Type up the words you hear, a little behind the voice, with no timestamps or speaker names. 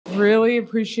Really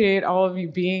appreciate all of you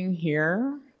being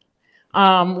here.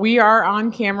 We are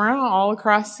on camera all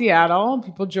across Seattle,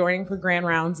 people joining for Grand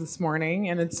Rounds this morning,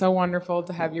 and it's so wonderful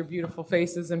to have your beautiful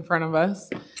faces in front of us.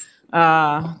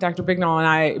 Dr. Bignall and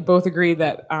I both agree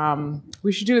that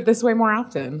we should do it this way more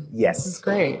often. Yes. This is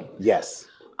great. Yes.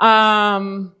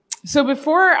 So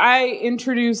before I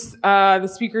introduce the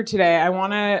speaker today, I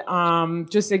want to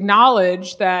just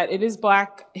acknowledge that it is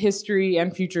Black History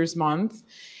and Futures Month.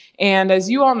 And as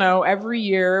you all know, every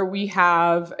year we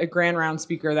have a Grand Round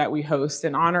speaker that we host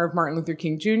in honor of Martin Luther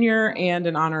King Jr. and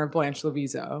in honor of Blanche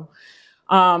Lavizzo.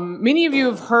 Many of you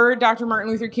have heard Dr.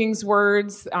 Martin Luther King's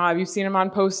words. You've seen them on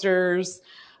posters.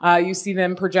 You see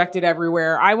them projected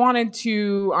everywhere. I wanted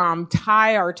to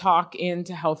tie our talk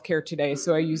into healthcare today,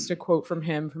 so I used a quote from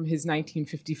him from his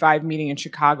 1955 meeting in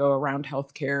Chicago around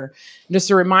healthcare. Just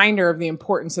a reminder of the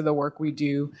importance of the work we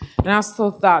do. And I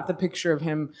also thought the picture of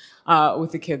him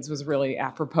with the kids was really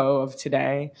apropos of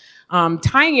today.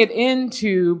 Tying it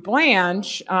into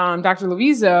Blanche, Dr.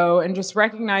 Lavizzo, and just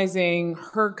recognizing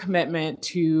her commitment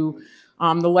to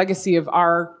the legacy of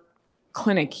our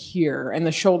clinic here and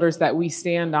the shoulders that we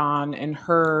stand on and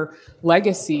her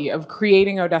legacy of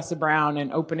creating Odessa Brown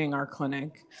and opening our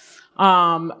clinic.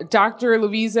 Dr.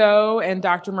 Lavizzo and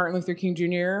Dr. Martin Luther King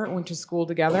Jr. went to school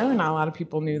together, and not a lot of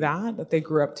people knew that they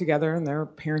grew up together and their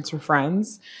parents were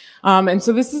friends. And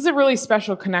so this is a really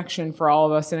special connection for all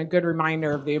of us and a good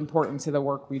reminder of the importance of the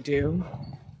work we do.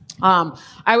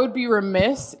 I would be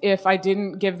remiss if I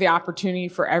didn't give the opportunity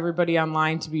for everybody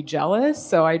online to be jealous.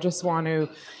 So I just want to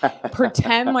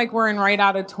pretend like we're in Wright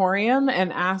Auditorium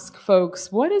and ask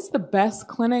folks, what is the best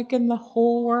clinic in the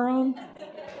whole world?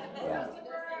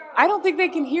 I don't think they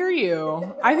can hear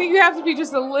you. I think you have to be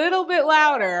just a little bit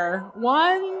louder.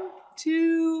 1,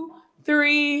 2,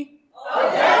 3.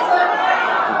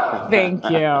 Thank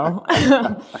you.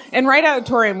 In Wright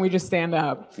Auditorium, we just stand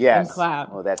up and clap.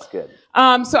 Oh, that's good.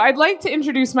 So I'd like to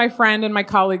introduce my friend and my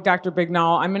colleague, Dr.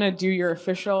 Bignall. I'm going to do your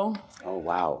official. Oh,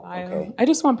 wow. Okay. I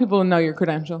just want people to know your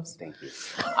credentials. Thank you.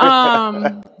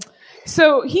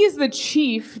 So he's the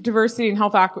Chief Diversity and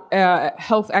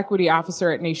Health Equity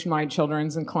Officer at Nationwide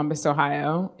Children's in Columbus,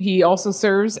 Ohio. He also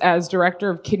serves as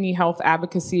Director of Kidney Health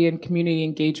Advocacy and Community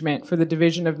Engagement for the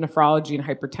Division of Nephrology and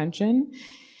Hypertension.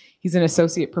 He's an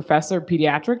Associate Professor of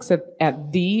Pediatrics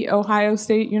at The Ohio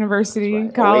State University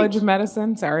College of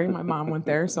Medicine. Sorry, my mom went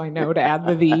there, so I know to add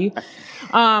the.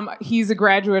 He's a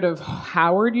graduate of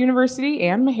Howard University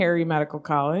and Meharry Medical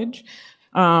College.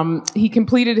 He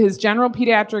completed his general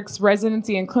pediatrics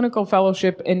residency and clinical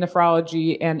fellowship in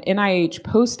nephrology and NIH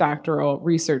postdoctoral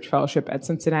research fellowship at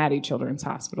Cincinnati Children's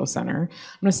Hospital Center.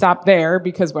 I'm going to stop there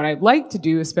because what I'd like to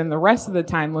do is spend the rest of the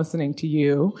time listening to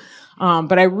you.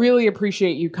 But I really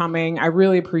appreciate you coming. I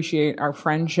really appreciate our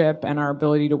friendship and our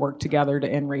ability to work together to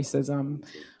end racism.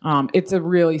 It's a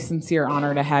really sincere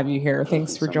honor to have you here.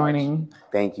 Thanks for joining.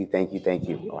 Thank you, thank you, thank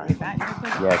you. All right.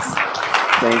 Yes,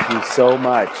 thank you so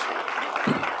much.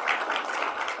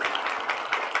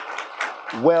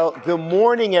 Well, good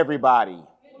morning, everybody.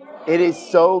 It is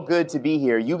so good to be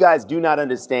here. You guys do not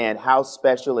understand how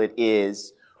special it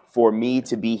is for me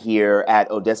to be here at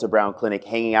Odessa Brown Clinic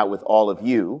hanging out with all of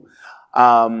you.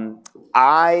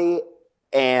 I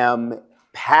am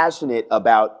passionate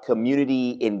about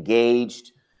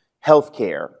community-engaged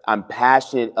healthcare. I'm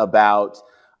passionate about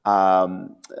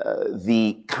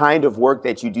the kind of work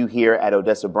that you do here at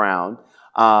Odessa Brown.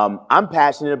 I'm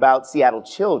passionate about Seattle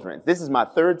Children's. This is my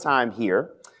third time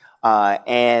here,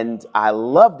 and I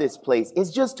love this place.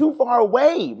 It's just too far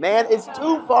away, man. It's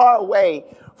too far away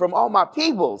from all my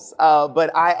peoples,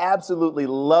 but I absolutely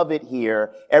love it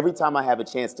here. Every time I have a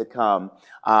chance to come,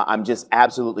 I'm just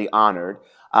absolutely honored.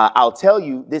 I'll tell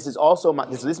you, this is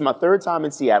my third time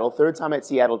in Seattle, third time at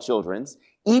Seattle Children's.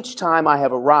 Each time I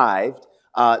have arrived,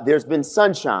 there's been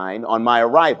sunshine on my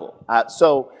arrival.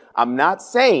 So I'm not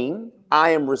saying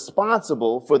I am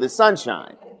responsible for the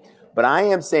sunshine, but I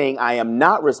am saying I am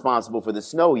not responsible for the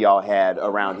snow y'all had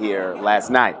around here last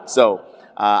night. So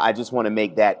I just want to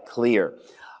make that clear.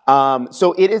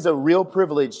 So it is a real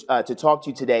privilege to talk to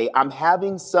you today. I'm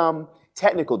having some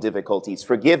technical difficulties.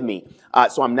 Forgive me.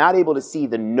 So I'm not able to see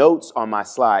the notes on my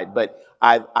slide, but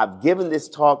I've given this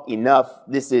talk enough.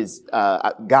 This is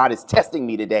God is testing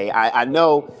me today. I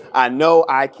know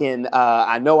I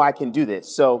can do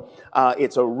this. So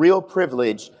it's a real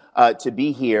privilege to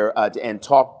be here and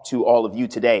talk to all of you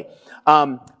today.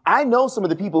 I know some of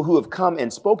the people who have come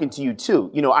and spoken to you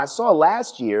too. You know, I saw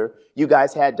last year you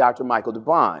guys had Dr. Michael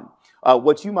DeBond.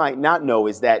 What you might not know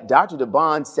is that Dr.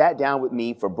 DeBond sat down with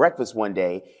me for breakfast one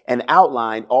day and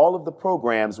outlined all of the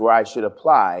programs where I should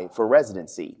apply for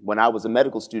residency. When I was a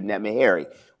medical student at Meharry,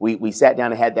 we sat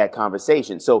down and had that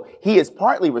conversation. So he is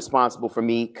partly responsible for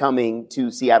me coming to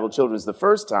Seattle Children's the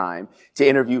first time to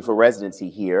interview for residency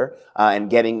here and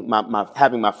getting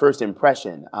having my first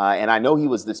impression. And I know he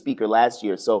was the speaker last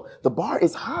year, so the bar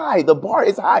is high. The bar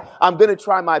is high. I'm going to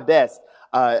try my best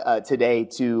today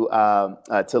to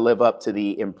live up to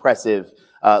the impressive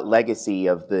legacy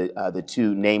of the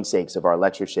two namesakes of our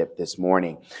lectureship this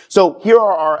morning. So here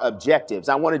are our objectives.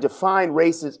 I want to define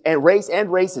race and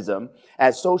racism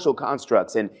as social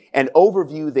constructs and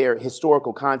overview their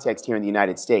historical context here in the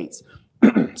United States.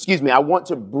 Excuse me. I want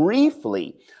to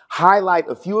briefly highlight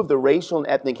a few of the racial and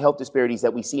ethnic health disparities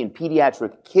that we see in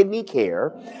pediatric kidney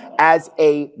care as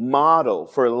a model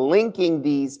for linking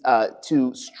these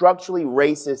to structurally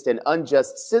racist and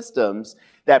unjust systems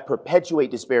that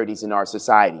perpetuate disparities in our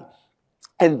society.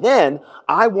 And then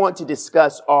I want to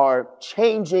discuss our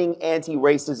changing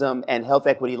anti-racism and health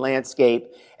equity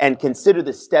landscape and consider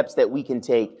the steps that we can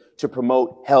take to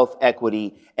promote health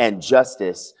equity and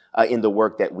justice in the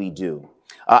work that we do.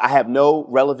 I have no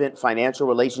relevant financial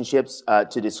relationships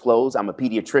to disclose. I'm a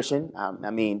pediatrician. I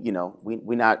mean, you know,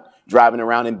 we're not driving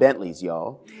around in Bentleys,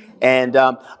 y'all. And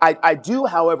I do,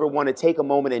 however, want to take a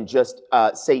moment and just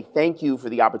say thank you for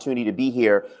the opportunity to be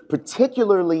here,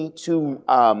 particularly to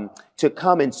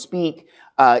come and speak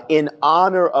in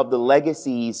honor of the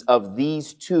legacies of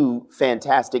these two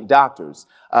fantastic doctors,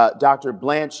 Dr.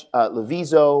 Blanche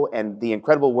Lavizzo, and the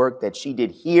incredible work that she did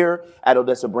here at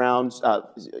Odessa Brown's,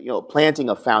 planting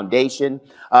a foundation,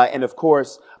 and of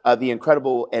course, the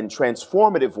incredible and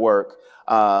transformative work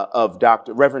of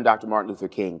Reverend Dr. Martin Luther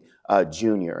King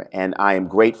Jr. And I am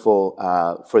grateful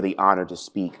for the honor to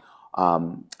speak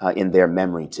in their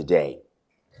memory today.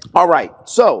 All right,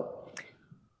 so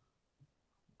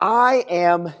I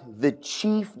am the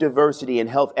Chief Diversity and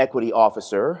Health Equity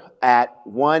Officer at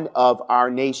one of our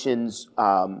nation's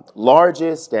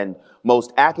largest and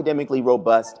most academically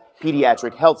robust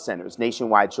pediatric health centers,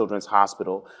 Nationwide Children's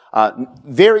Hospital,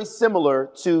 very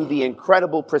similar to the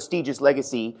incredible prestigious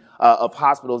legacy of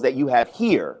hospitals that you have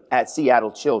here at Seattle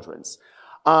Children's.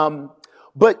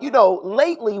 But, you know,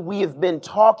 lately we have been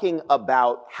talking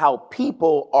about how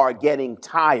people are getting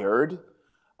tired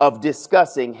of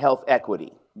discussing health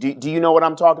equity. Do you know what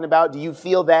I'm talking about? Do you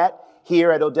feel that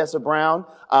here at Odessa Brown?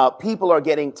 People are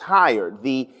getting tired.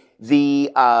 The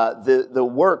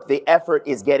work, the effort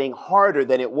is getting harder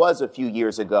than it was a few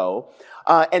years ago.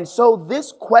 And so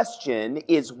this question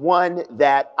is one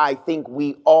that I think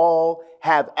we all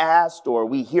have asked, or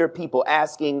we hear people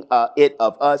asking it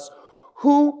of us.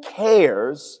 Who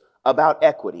cares about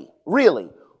equity? Really,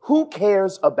 who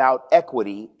cares about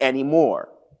equity anymore?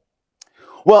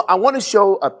 Well, I want to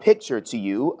show a picture to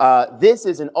you. This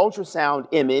is an ultrasound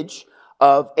image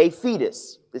of a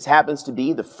fetus. This happens to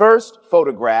be the first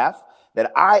photograph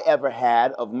that I ever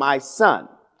had of my son.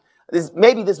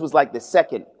 Maybe this was like the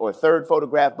second or third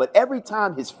photograph, but every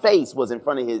time his face was in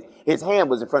front of his hand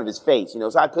was in front of his face, you know,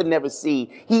 so I could never see.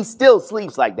 He still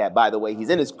sleeps like that, by the way. He's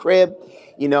in his crib,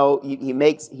 you know, he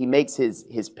makes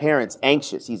his parents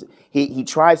anxious. He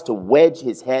tries to wedge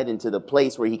his head into the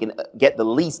place where he can get the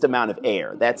least amount of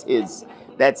air. That's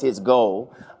his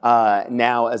goal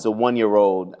now as a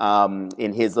 1-year-old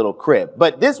in his little crib.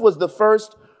 But this was the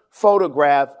first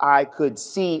photograph I could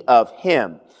see of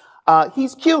him.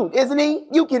 He's cute, isn't he?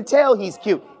 You can tell he's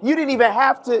cute. You didn't even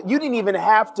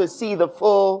have to see the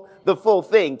full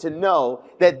thing to know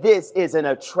that this is an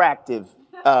attractive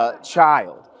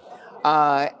child.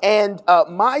 And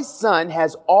my son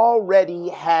has already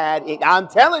had, I'm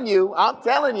telling you,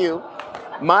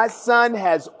 my son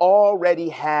has already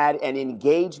had an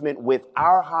engagement with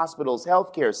our hospital's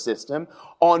healthcare system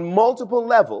on multiple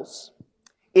levels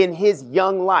in his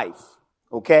young life,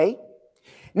 okay?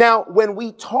 Now, when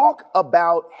we talk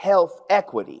about health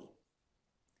equity,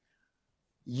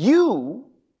 you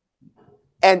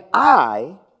and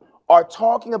I are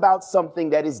talking about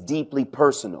something that is deeply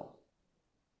personal.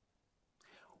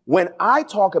 When I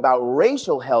talk about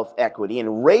racial health equity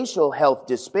and racial health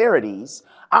disparities,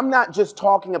 I'm not just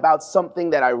talking about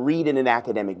something that I read in an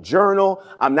academic journal.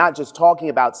 I'm not just talking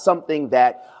about something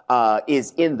that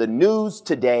is in the news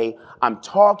today. I'm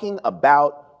talking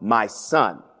about my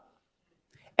son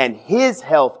and his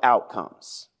health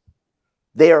outcomes.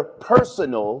 They are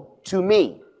personal to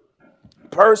me.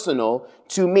 Personal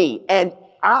to me. And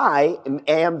I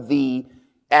am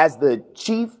as the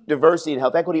Chief Diversity and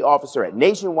Health Equity Officer at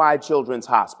Nationwide Children's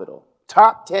Hospital,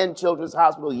 top 10 children's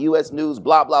hospital, U.S. News,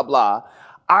 blah, blah, blah,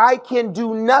 I can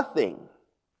do nothing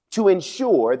to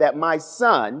ensure that my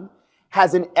son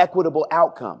has an equitable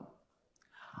outcome.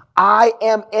 I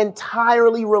am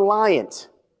entirely reliant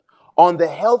on the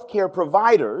healthcare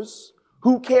providers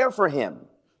who care for him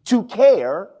to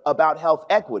care about health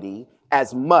equity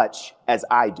as much as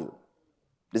I do.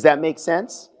 Does that make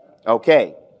sense?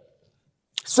 Okay.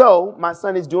 So my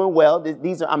son is doing well.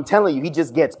 I'm telling you, he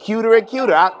just gets cuter and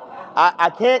cuter.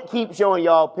 I can't keep showing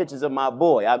y'all pictures of my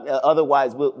boy.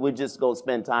 Otherwise, we'll just go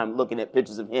spend time looking at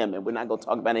pictures of him, and we're not going to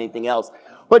talk about anything else.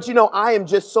 But, you know, I am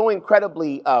just so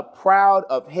incredibly proud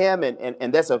of him,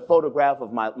 and that's a photograph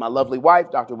of my lovely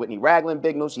wife, Dr. Whitney Ragland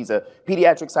Bignell. She's a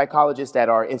pediatric psychologist at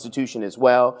our institution as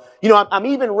well. You know, I'm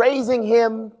even raising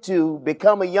him to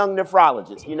become a young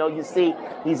nephrologist. You know, you see,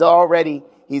 he's already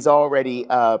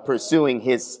pursuing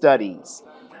his studies.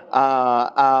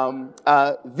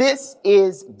 This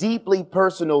is deeply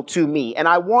personal to me, and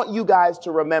I want you guys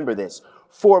to remember this.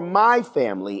 For my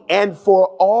family and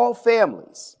for all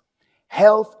families,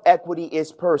 health equity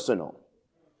is personal.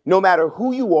 No matter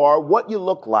who you are, what you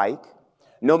look like,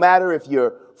 no matter if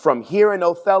you're from here in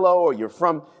Othello or you're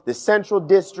from the Central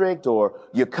District or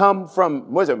you come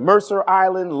from, Mercer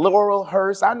Island,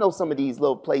 Laurelhurst. I know some of these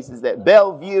little places that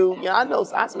Bellevue, you know, I know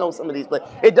some of these places.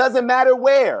 It doesn't matter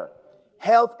where.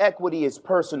 Health equity is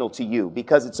personal to you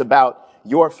because it's about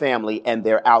your family and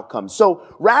their outcomes. So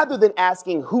rather than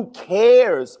asking who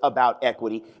cares about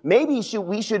equity, maybe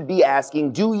we should be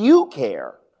asking, do you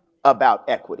care about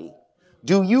equity?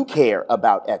 Do you care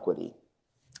about equity?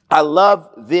 I love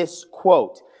this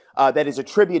quote that is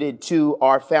attributed to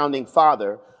our founding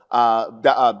father,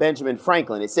 Benjamin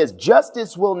Franklin. It says,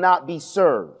 "Justice will not be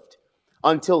served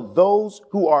until those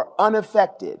who are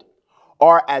unaffected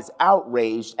are as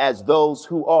outraged as those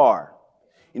who are."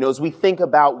 You know, as we think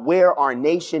about where our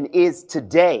nation is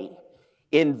today,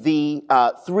 in the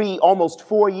almost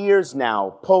 4 years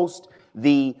now, post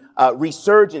the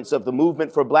resurgence of the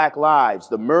movement for Black Lives,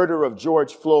 the murder of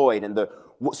George Floyd, and the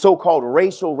so-called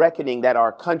racial reckoning that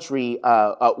our country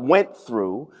went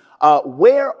through,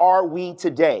 where are we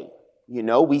today? You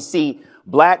know, we see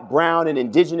Black, brown, and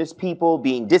indigenous people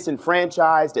being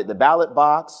disenfranchised at the ballot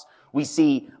box. We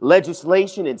see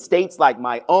legislation in states like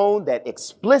my own that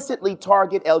explicitly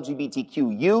target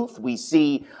LGBTQ youth. We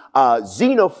see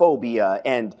xenophobia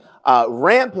and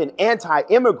rampant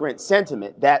anti-immigrant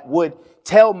sentiment that would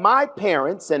tell my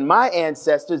parents and my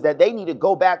ancestors that they need to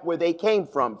go back where they came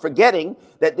from, forgetting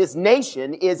that this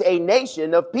nation is a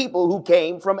nation of people who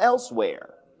came from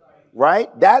elsewhere, right?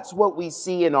 That's what we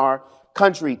see in our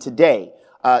country today.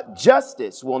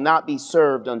 Justice will not be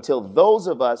served until those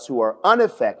of us who are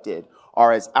unaffected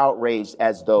are as outraged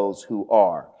as those who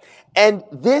are. And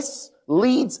this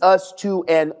leads us to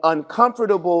an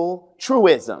uncomfortable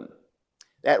truism,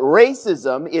 that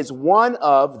racism is one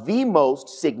of the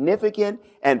most significant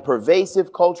and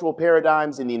pervasive cultural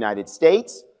paradigms in the United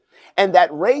States, and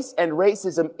that race and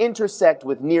racism intersect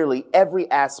with nearly every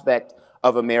aspect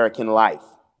of American life.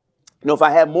 You know, if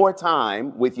I had more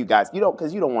time with you guys,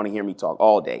 because you don't want to hear me talk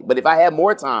all day, but if I had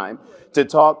more time to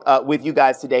talk with you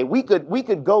guys today, we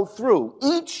could go through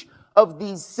each of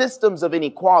these systems of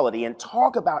inequality and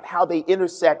talk about how they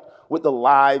intersect with the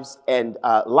lives and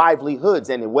livelihoods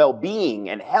and the well-being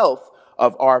and health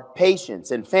of our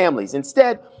patients and families.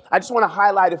 Instead, I just want to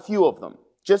highlight a few of them,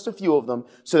 just a few of them,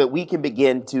 so that we can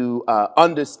begin to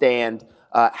understand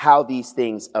how these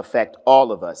things affect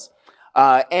all of us.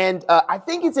 I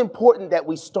think it's important that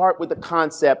we start with the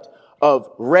concept of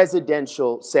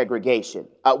residential segregation,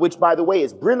 which, by the way,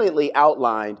 is brilliantly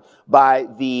outlined by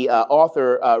the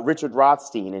author Richard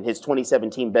Rothstein in his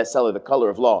 2017 bestseller, The Color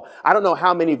of Law. I don't know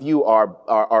how many of you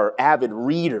are avid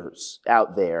readers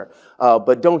out there,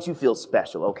 but don't you feel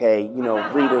special, okay? You know,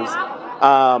 readers.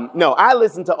 No, I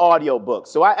listen to audiobooks,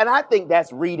 so I think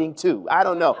that's reading too. I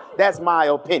don't know. That's my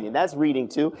opinion. That's reading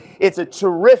too. It's a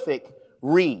terrific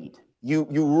read. You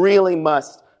really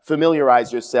must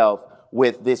familiarize yourself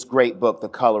with this great book, The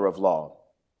Color of Law.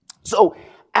 So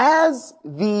as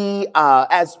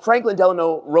Franklin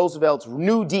Delano Roosevelt's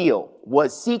New Deal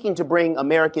was seeking to bring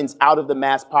Americans out of the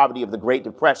mass poverty of the Great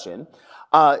Depression,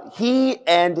 he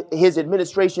and his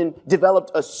administration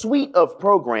developed a suite of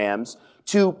programs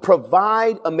to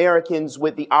provide Americans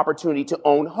with the opportunity to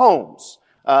own homes,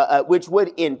 which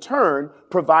would in turn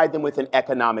provide them with an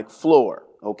economic floor.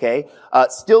 Okay.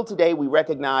 Still today, we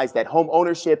recognize that home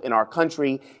ownership in our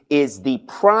country is the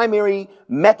primary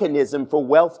mechanism for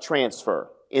wealth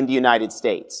transfer in the United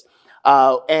States.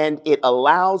 And it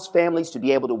allows families to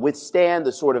be able to withstand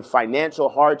the sort of financial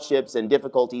hardships and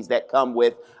difficulties that come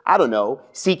with, I don't know,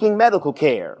 seeking medical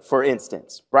care, for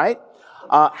instance, right?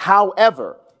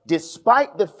 However,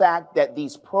 despite the fact that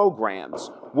these programs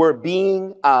were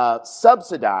being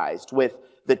subsidized with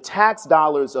the tax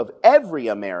dollars of every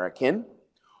American,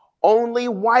 only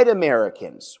white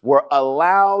Americans were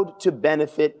allowed to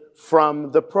benefit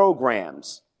from the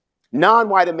programs.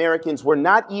 Non-white Americans were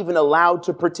not even allowed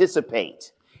to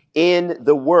participate in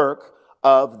the work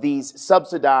of these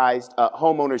subsidized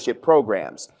homeownership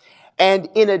programs. And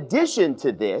in addition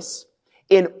to this,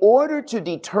 in order to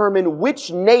determine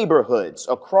which neighborhoods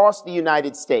across the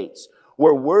United States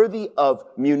were worthy of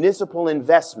municipal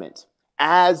investment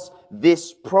as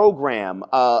this program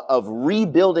of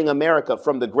rebuilding America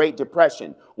from the Great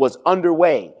Depression was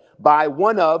underway by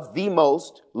one of the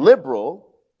most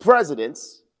liberal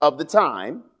presidents of the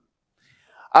time,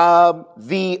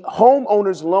 the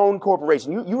Homeowners Loan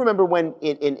Corporation. You remember when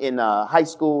in high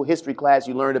school history class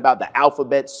you learned about the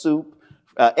alphabet soup,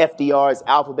 FDR's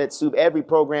alphabet soup. Every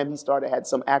program he started had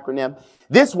some acronym.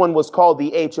 This one was called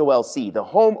the HOLC, the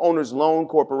Homeowners Loan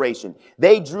Corporation.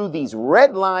 They drew these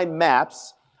red line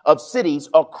maps of cities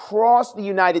across the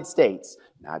United States,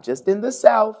 not just in the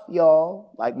South,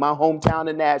 y'all, like my hometown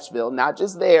in Nashville, not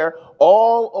just there,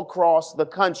 all across the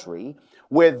country,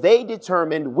 where they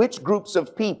determined which groups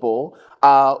of people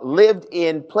lived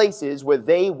in places where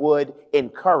they would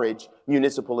encourage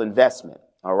municipal investment.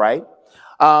 All right.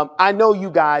 I know you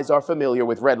guys are familiar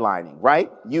with redlining, right?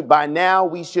 By now,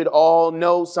 we should all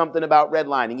know something about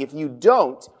redlining. If you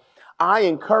don't, I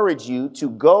encourage you to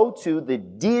go to the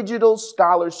Digital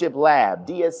Scholarship Lab,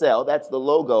 DSL. That's the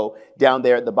logo down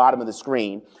there at the bottom of the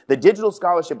screen. The Digital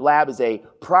Scholarship Lab is a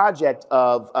project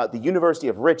of the University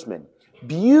of Richmond.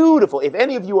 Beautiful. If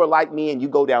any of you are like me and you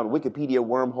go down Wikipedia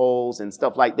wormholes and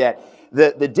stuff like that,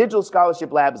 the Digital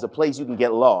Scholarship Lab is a place you can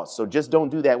get lost. So just don't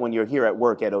do that when you're here at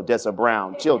work at Odessa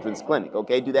Brown Children's Clinic,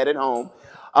 okay? Do that at home.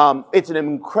 It's an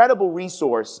incredible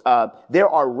resource. There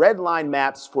are red line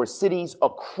maps for cities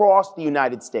across the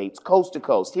United States, coast to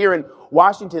coast. Here in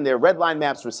Washington, there are red line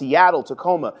maps for Seattle,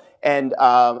 Tacoma, and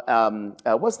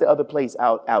what's the other place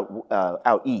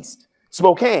out east?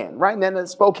 Spokane, right? And then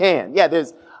Spokane. Yeah,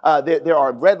 there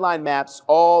are red line maps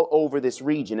all over this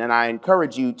region, and I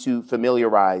encourage you to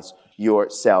familiarize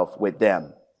yourself with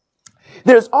them.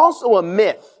 There's also a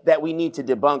myth that we need to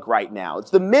debunk right now. It's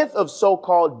the myth of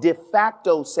so-called de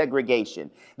facto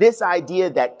segregation. This idea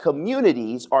that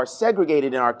communities are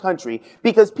segregated in our country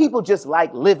because people just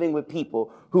like living with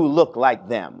people who look like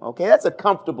them. Okay, that's a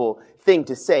comfortable thing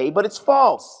to say, but it's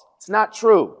false. It's not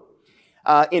true.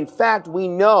 In fact, we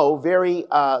know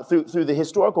through the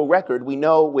historical record, we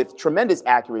know with tremendous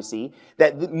accuracy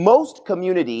that most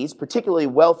communities, particularly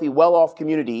wealthy, well-off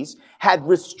communities, had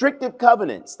restrictive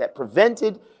covenants that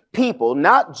prevented people,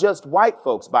 not just white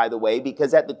folks, by the way,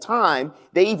 because at the time,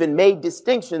 they even made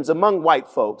distinctions among white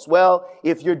folks. Well,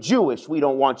 if you're Jewish, we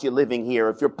don't want you living here.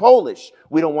 If you're Polish,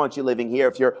 we don't want you living here.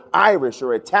 If you're Irish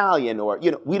or Italian or,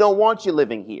 we don't want you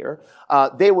living here.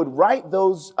 They would write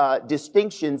those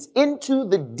distinctions into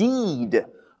the deed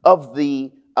of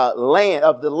the land,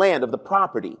 of the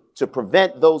property, to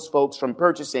prevent those folks from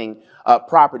purchasing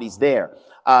properties there.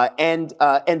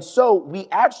 And so we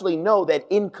actually know that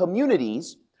in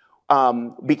communities,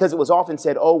 because it was often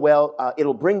said, oh, well,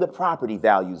 it'll bring the property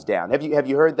values down. Have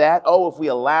you heard that? Oh, if we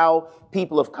allow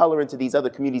people of color into these other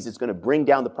communities, it's going to bring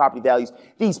down the property values.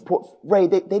 These poor, Ray,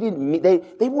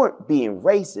 they weren't being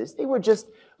racist. They were just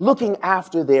looking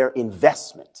after their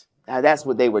investment. Now, that's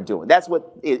what they were doing. That's what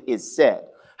is said.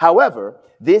 However,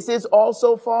 this is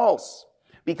also false,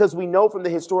 because we know from the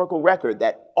historical record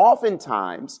that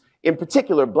oftentimes, in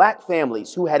particular, black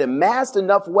families who had amassed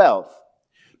enough wealth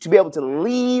to be able to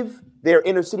leave their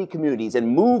inner city communities and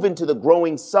move into the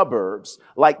growing suburbs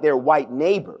like their white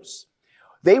neighbors,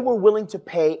 they were willing to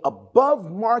pay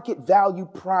above market value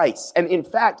price. And in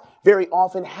fact, very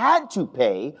often had to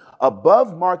pay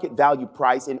above market value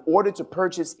price in order to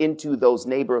purchase into those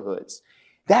neighborhoods.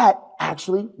 That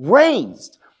actually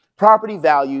raised property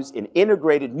values in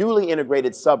newly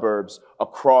integrated suburbs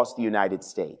across the United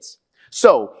States.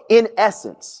 So in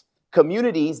essence,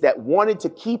 communities that wanted to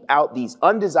keep out these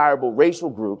undesirable racial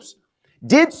groups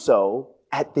did so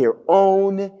at their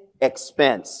own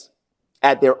expense.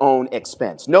 At their own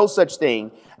expense. No such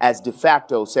thing as de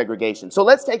facto segregation. So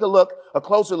let's take a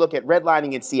closer look at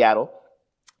redlining in Seattle.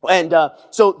 And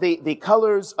so the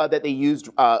colors that they used,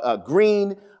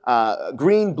 green,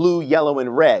 blue, yellow,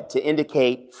 and red, to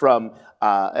indicate from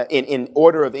in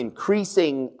order of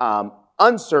increasing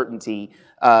uncertainty,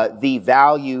 the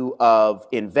value of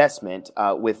investment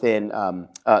within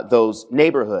those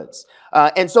neighborhoods.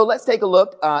 And so let's take a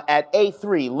look at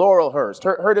A3, Laurelhurst.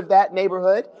 Heard of that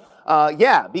neighborhood?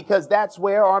 Yeah, because that's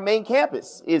where our main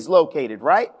campus is located,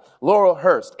 right?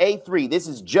 Laurelhurst, A3. This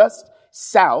is just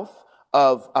south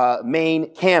of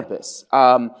main campus.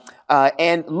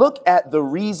 And look at the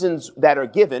reasons that are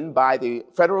given by the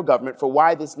federal government for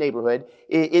why this neighborhood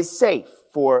is safe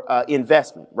for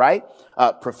investment, right?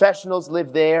 Professionals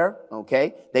live there,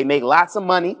 okay? They make lots of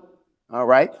money, all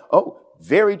right? Oh,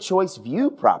 very choice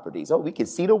view properties. Oh, we can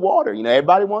see the water. You know,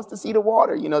 everybody wants to see the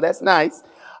water. You know, that's nice.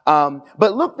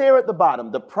 But look there at the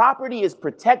bottom. The property is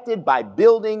protected by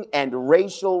building and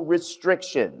racial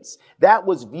restrictions. That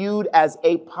was viewed as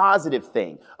a positive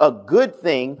thing, a good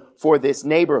thing for this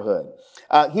neighborhood.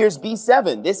 Here's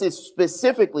B7. This is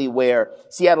specifically where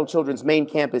Seattle Children's main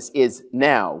campus is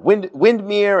now.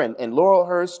 Windmere and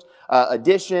Laurelhurst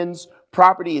additions.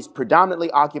 Property is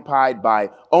predominantly occupied by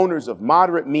owners of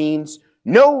moderate means.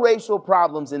 No racial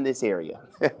problems in this area.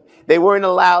 They weren't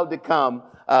allowed to come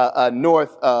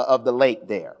north of the lake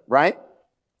there, right?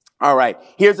 All right,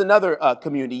 here's another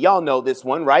community. Y'all know this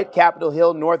one, right? Capitol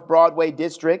Hill, North Broadway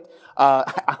District.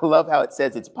 I love how it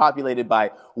says it's populated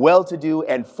by well-to-do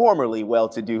and formerly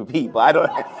well-to-do people. I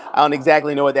don't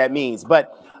exactly know what that means,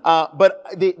 but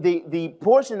the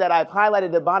portion that I've highlighted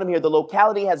at the bottom here, the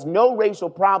locality has no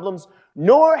racial problems,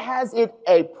 nor has it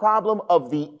a problem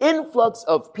of the influx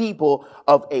of people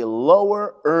of a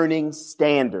lower earning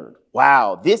standard.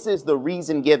 Wow, this is the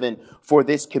reason given for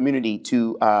this community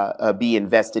to be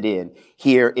invested in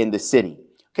here in the city.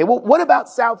 Okay, well, what about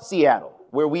South Seattle,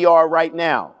 where we are right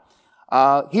now?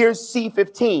 Here's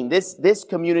C15. This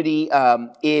community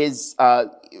is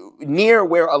near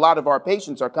where a lot of our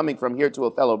patients are coming from here to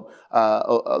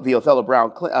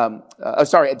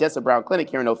Odessa Brown Clinic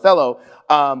here in Othello.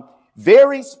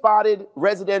 Very spotted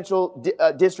residential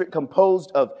district composed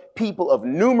of people of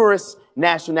numerous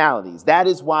nationalities. That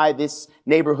is why this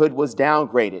neighborhood was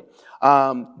downgraded.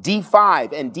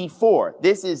 D5 and D4.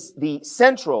 This is the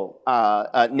central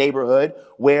neighborhood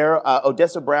where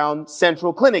Odessa Brown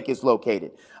Central Clinic is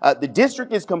located. The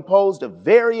district is composed of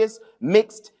various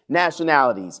mixed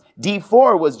nationalities.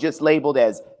 D4 was just labeled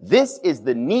as, this is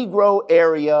the Negro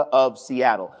area of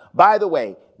Seattle. By the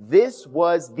way, this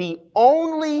was the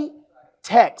only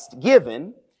text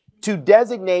given to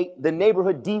designate the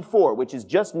neighborhood D4, which is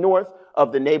just north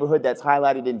of the neighborhood that's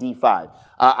highlighted in D5.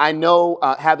 I know,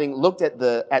 having looked at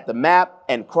the map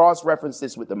and cross-referenced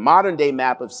this with the modern-day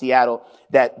map of Seattle,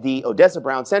 that the Odessa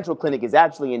Brown Central Clinic is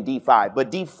actually in D5,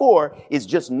 but D4 is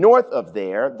just north of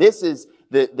there. This is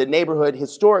the neighborhood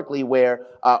historically where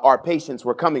our patients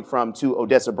were coming from to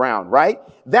Odessa Brown, right?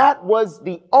 That was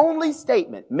the only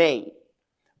statement made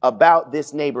about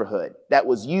this neighborhood that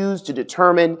was used to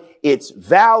determine its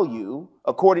value,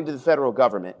 according to the federal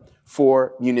government,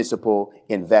 for municipal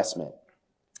investment.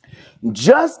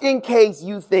 Just in case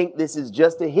you think this is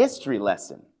just a history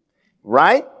lesson,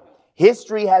 right?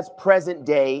 History has present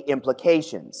day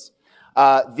implications.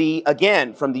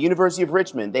 Again, from the University of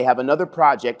Richmond, they have another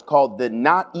project called the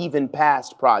Not Even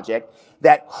Past Project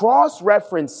that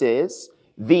cross-references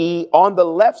on the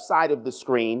left side of the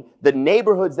screen, the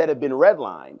neighborhoods that have been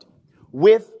redlined,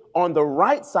 with on the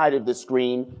right side of the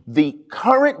screen, the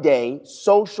current day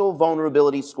social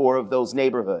vulnerability score of those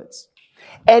neighborhoods.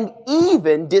 And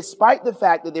even despite the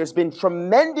fact that there's been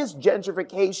tremendous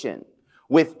gentrification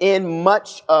within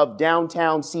much of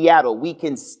downtown Seattle, we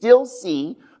can still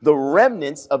see the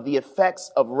remnants of the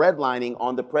effects of redlining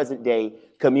on the present day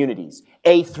communities.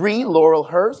 A3,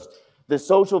 Laurelhurst, the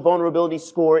social vulnerability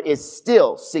score is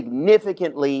still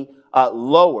significantly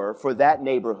lower for that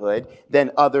neighborhood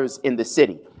than others in the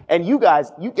city. And you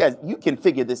can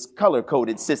figure this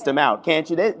color-coded system out, can't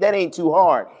you? That ain't too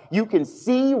hard. You can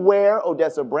see where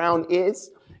Odessa Brown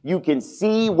is. You can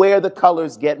see where the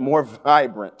colors get more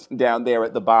vibrant down there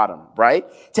at the bottom, right?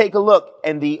 Take a look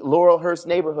in the Laurelhurst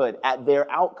neighborhood at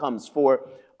their outcomes for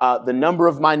the number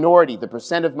of minority, the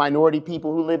percent of minority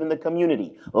people who live in the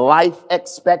community, life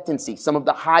expectancy, some of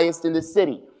the highest in the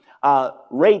city,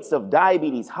 rates of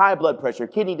diabetes, high blood pressure,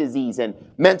 kidney disease, and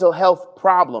mental health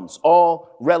problems,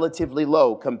 all relatively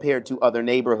low compared to other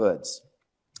neighborhoods.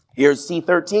 Here's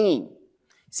C13.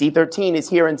 C13 is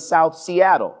here in South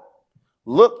Seattle.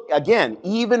 Look, again,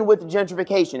 even with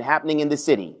gentrification happening in the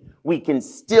city, we can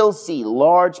still see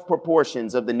large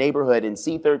proportions of the neighborhood in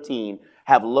C13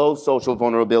 have low social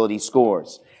vulnerability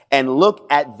scores. And look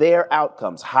at their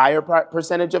outcomes. Higher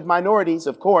percentage of minorities,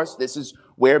 of course. This is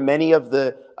where many of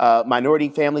the minority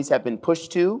families have been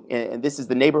pushed to. And this is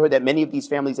the neighborhood that many of these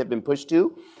families have been pushed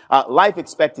to. Life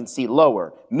expectancy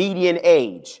lower, median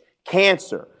age,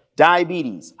 cancer,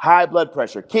 diabetes, high blood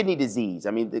pressure, kidney disease.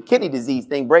 I mean, the kidney disease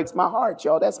thing breaks my heart,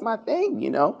 y'all. That's my thing,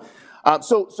 you know.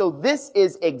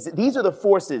 These are the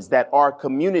forces that our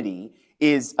community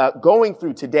is going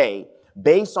through today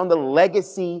based on the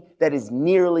legacy that is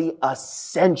nearly a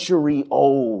century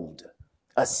old.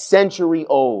 A century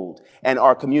old, and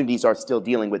our communities are still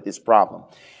dealing with this problem.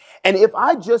 And if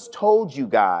I just told you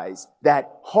guys that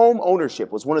home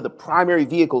ownership was one of the primary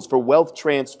vehicles for wealth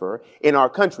transfer in our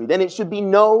country, then it should be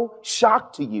no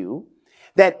shock to you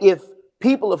that if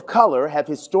people of color have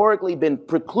historically been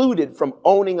precluded from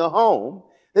owning a home,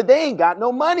 that they ain't got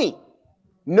no money,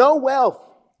 no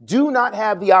wealth, do not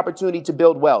have the opportunity to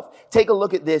build wealth. Take a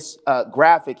look at this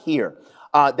graphic here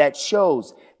that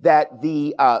shows that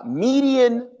the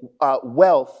median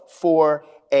wealth for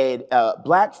a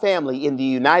black family in the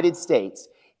United States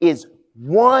is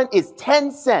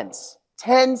 10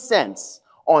 cents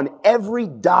on every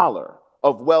dollar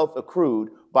of wealth accrued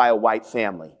by a white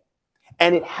family.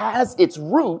 And it has its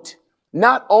root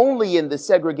not only in the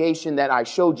segregation that I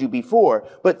showed you before,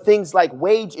 but things like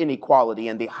wage inequality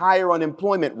and the higher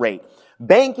unemployment rate,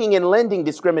 banking and lending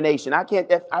discrimination. I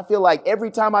feel like every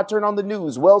time I turn on the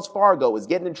news, Wells Fargo is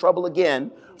getting in trouble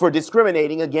again for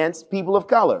discriminating against people of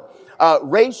color.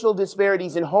 Racial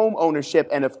disparities in home ownership,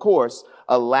 and of course,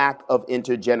 a lack of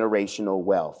intergenerational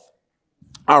wealth.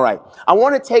 All right, I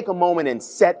want to take a moment and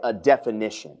set a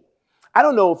definition. I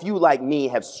don't know if you, like me,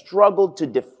 have struggled to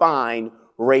define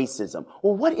racism.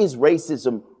 Well, what is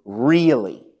racism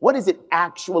really? What does it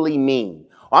actually mean?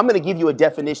 Well, I'm going to give you a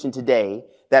definition today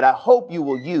that I hope you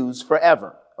will use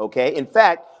forever, okay? In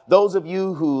fact, those of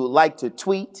you who like to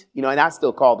tweet, and I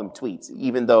still call them tweets,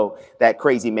 even though that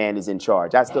crazy man is in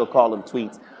charge. I still call them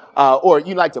tweets. Or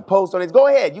you like to post on it, go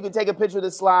ahead. You can take a picture of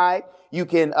the slide. You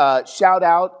can shout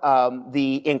out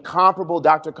the incomparable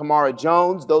Dr. Kamara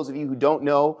Jones. Those of you who don't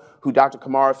know who Dr.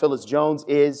 Kamara Phyllis Jones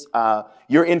is,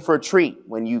 you're in for a treat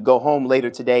when you go home later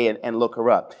today and look her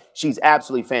up. She's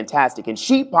absolutely fantastic. And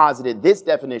she posited this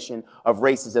definition of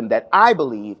racism that I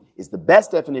believe is the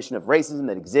best definition of racism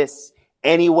that exists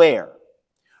anywhere.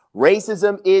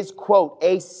 Racism is, quote,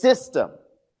 a system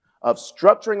of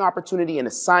structuring opportunity and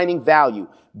assigning value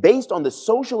based on the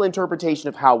social interpretation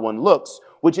of how one looks,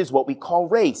 which is what we call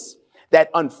race. That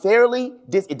unfairly,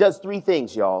 it does three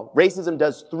things, y'all. Racism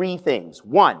does three things.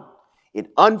 One, it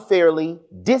unfairly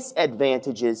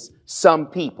disadvantages some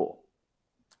people.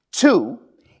 Two,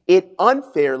 it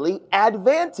unfairly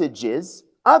advantages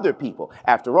other people.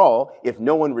 After all, if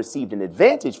no one received an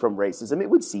advantage from racism, it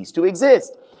would cease to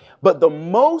exist. But the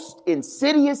most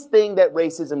insidious thing that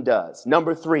racism does,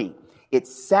 number three, it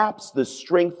saps the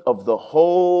strength of the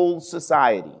whole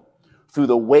society through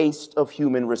the waste of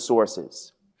human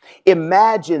resources.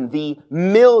 Imagine the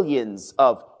millions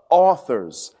of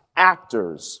authors,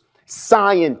 actors,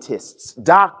 scientists,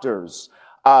 doctors,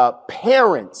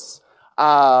 parents,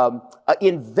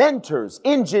 inventors,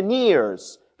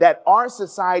 engineers that our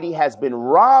society has been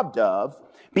robbed of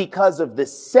because of the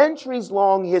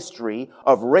centuries-long history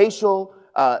of racial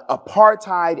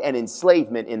apartheid and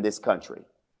enslavement in this country.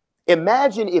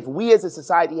 Imagine if we as a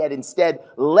society had instead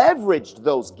leveraged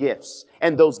those gifts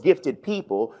and those gifted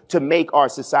people to make our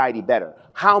society better.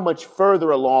 How much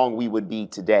further along we would be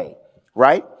today,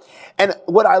 right? And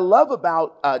what I love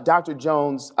about Dr.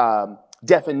 Jones'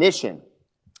 definition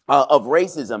of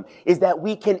racism is that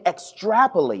we can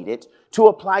extrapolate it to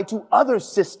apply to other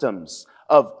systems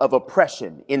of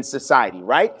oppression in society,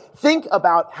 right? Think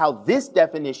about how this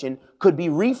definition could be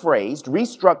rephrased,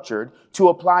 restructured to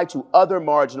apply to other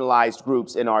marginalized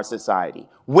groups in our society.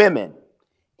 Women,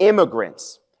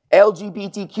 immigrants,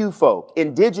 LGBTQ folk,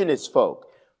 indigenous folk,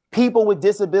 people with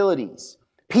disabilities,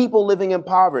 people living in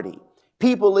poverty,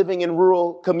 people living in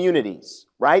rural communities,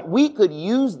 right? We could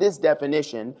use this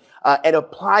definition and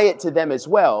apply it to them as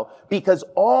well, because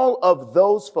all of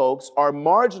those folks are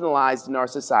marginalized in our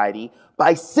society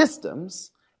by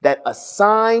systems that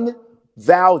assign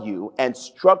value and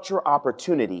structure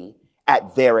opportunity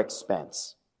at their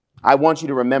expense. I want you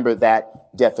to remember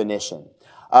that definition.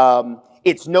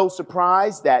 It's no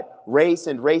surprise that race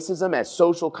and racism as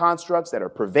social constructs that are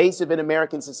pervasive in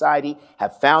American society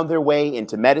have found their way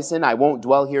into medicine. I won't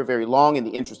dwell here very long in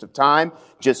the interest of time.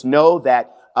 Just know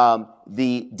that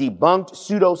the debunked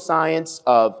pseudoscience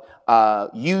of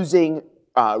using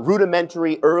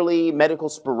rudimentary early medical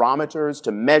spirometers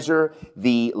to measure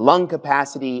the lung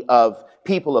capacity of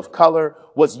people of color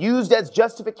was used as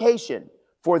justification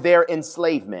for their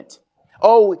enslavement.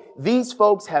 Oh, these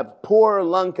folks have poor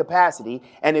lung capacity,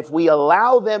 and if we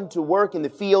allow them to work in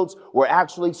the fields, we're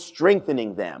actually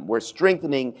strengthening them. We're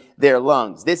strengthening their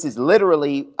lungs. This is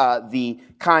literally the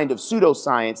kind of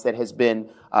pseudoscience that has been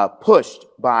pushed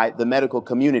by the medical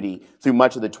community through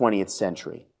much of the 20th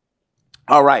century.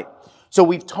 All right. So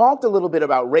we've talked a little bit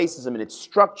about racism and its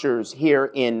structures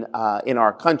here in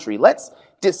our country. Let's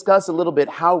discuss a little bit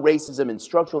how racism and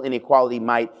structural inequality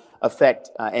might affect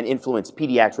and influence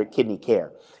pediatric kidney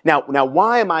care. Now,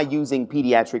 why am I using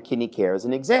pediatric kidney care as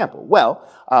an example? Well,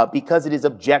 because it is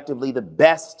objectively the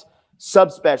best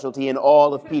subspecialty in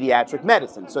all of pediatric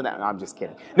medicine. So now, I'm just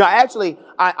kidding. No, actually,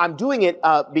 I'm doing it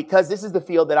because this is the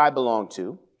field that I belong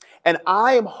to. And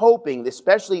I am hoping,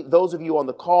 especially those of you on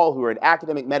the call who are in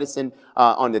academic medicine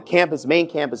on the campus, main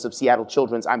campus of Seattle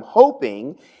Children's, I'm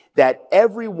hoping that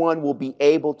everyone will be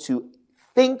able to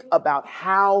think about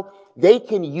how they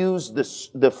can use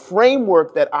the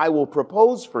framework that I will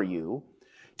propose for you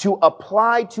to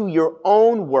apply to your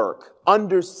own work,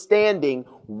 understanding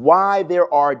why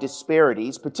there are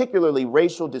disparities, particularly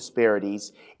racial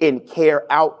disparities, in care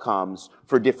outcomes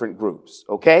for different groups.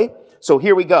 Okay? So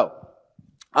here we go.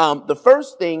 The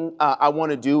first thing I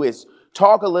want to do is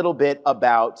talk a little bit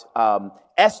about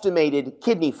estimated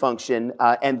kidney function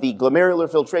and the glomerular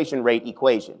filtration rate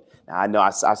equation. Now, I know I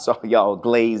saw y'all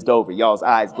glazed over, y'all's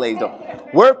eyes glazed over.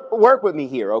 Work with me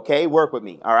here, okay? Work with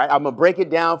me, all right? I'm going to break it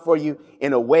down for you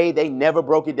in a way they never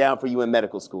broke it down for you in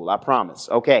medical school, I promise,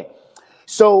 okay?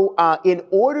 So in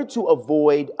order to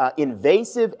avoid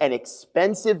invasive and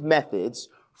expensive methods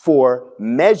for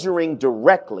measuring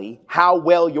directly how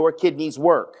well your kidneys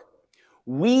work,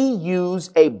 we use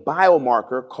a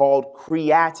biomarker called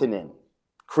creatinine.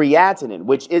 Creatinine,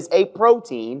 which is a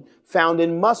protein found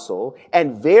in muscle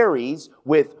and varies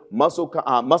with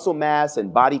muscle mass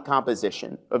and body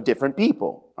composition of different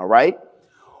people, all right?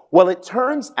 Well, it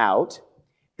turns out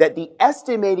that the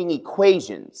estimating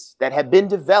equations that have been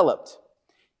developed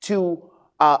to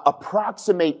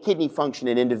approximate kidney function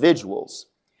in individuals,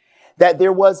 that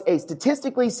there was a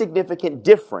statistically significant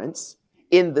difference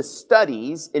in the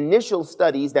studies, initial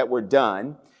studies that were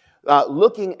done,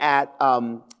 looking at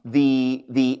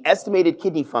the estimated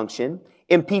kidney function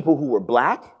in people who were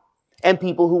black and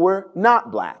people who were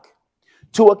not black.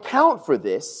 To account for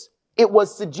this, it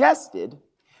was suggested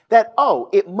that, oh,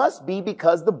 it must be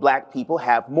because the black people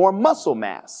have more muscle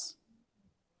mass.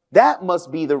 That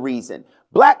must be the reason.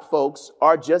 Black folks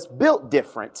are just built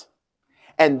different.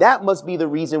 And that must be the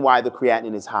reason why the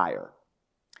creatinine is higher.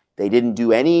 They didn't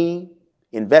do any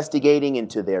investigating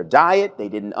into their diet. They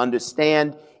didn't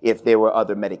understand if there were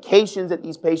other medications that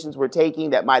these patients were taking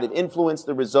that might have influenced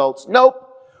the results. Nope.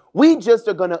 We just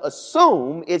are going to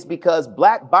assume it's because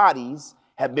black bodies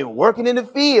have been working in the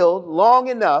field long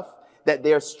enough that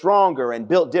they're stronger and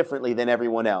built differently than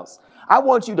everyone else. I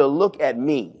want you to look at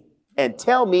me and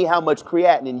tell me how much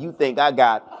creatinine you think I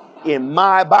got in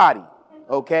my body,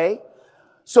 okay?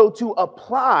 So to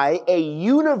apply a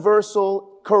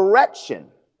universal correction,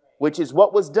 which is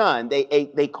what was done,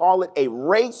 they call it a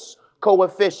race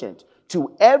coefficient,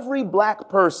 to every black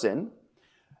person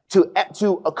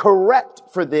to correct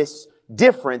for this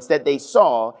difference that they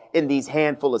saw in these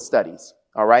handful of studies,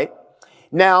 all right?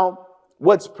 Now,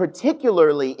 what's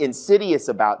particularly insidious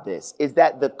about this is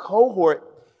that the cohort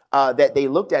that they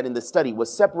looked at in the study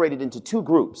was separated into two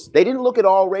groups. They didn't look at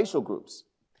all racial groups.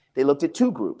 They looked at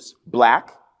two groups,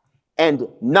 black and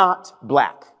not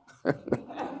black. All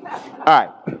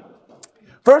right.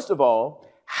 First of all,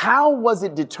 how was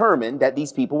it determined that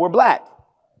these people were black?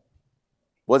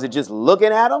 Was it just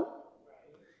looking at them?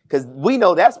 Because we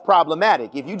know that's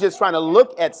problematic. If you're just trying to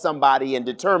look at somebody and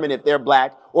determine if they're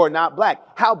black or not black,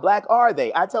 how black are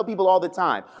they? I tell people all the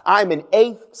time, I'm an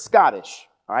 8th Scottish.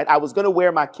 All right. I was going to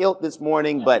wear my kilt this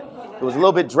morning, but it was a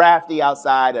little bit drafty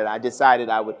outside and I decided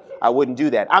I wouldn't do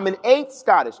that. I'm an 8th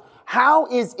Scottish. How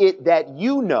is it that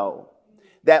you know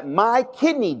that my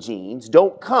kidney genes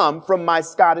don't come from my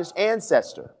Scottish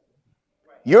ancestor?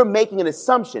 You're making an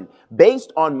assumption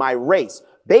based on my race,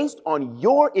 based on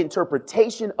your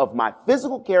interpretation of my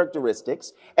physical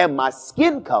characteristics and my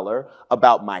skin color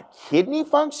about my kidney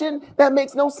function. That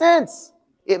makes no sense.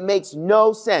 It makes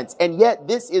no sense. And yet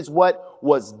this is what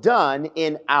was done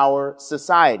in our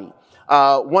society.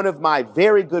 One of my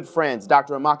very good friends,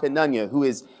 Dr. Amaka Nunya, who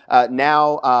is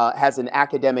now has an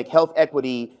academic health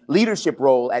equity leadership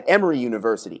role at Emory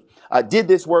University, did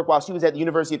this work while she was at the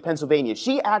University of Pennsylvania.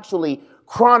 She actually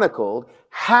chronicled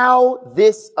how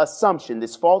this assumption,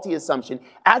 this faulty assumption,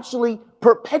 actually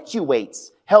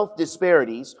perpetuates health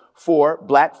disparities for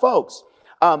black folks.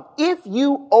 If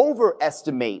you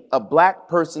overestimate a black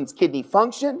person's kidney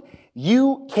function,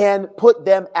 you can put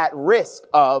them at risk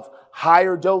of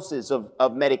higher doses of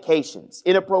medications,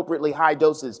 inappropriately high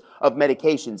doses of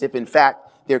medications, if in fact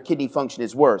their kidney function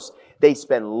is worse. They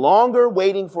spend longer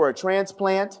waiting for a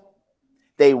transplant.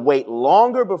 They wait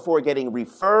longer before getting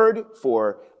referred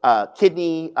for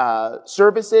kidney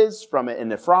services from a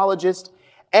nephrologist,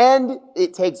 and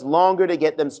it takes longer to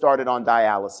get them started on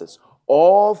dialysis.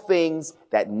 All things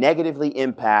that negatively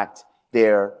impact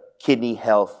their kidney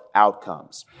health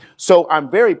outcomes. So I'm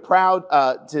very proud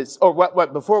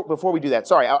before we do that,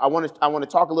 sorry, I want to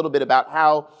talk a little bit about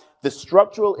how the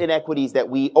structural inequities that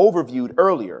we overviewed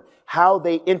earlier, how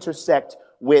they intersect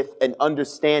with an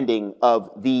understanding of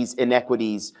these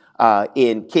inequities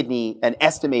in kidney and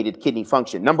estimated kidney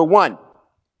function. Number one,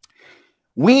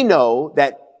 we know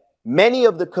that many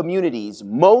of the communities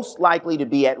most likely to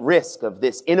be at risk of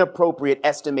this inappropriate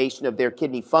estimation of their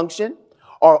kidney function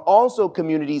are also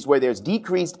communities where there's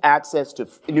decreased access to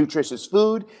nutritious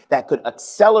food that could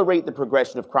accelerate the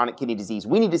progression of chronic kidney disease.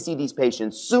 We need to see these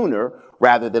patients sooner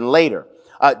rather than later.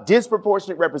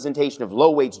 Disproportionate representation of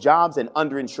low-wage jobs and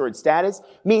underinsured status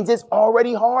means it's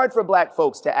already hard for Black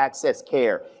folks to access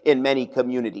care in many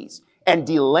communities. And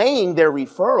delaying their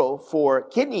referral for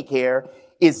kidney care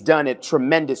is done at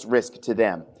tremendous risk to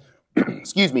them.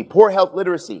 Excuse me, poor health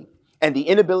literacy and the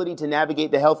inability to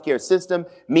navigate the healthcare system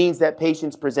means that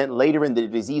patients present later in the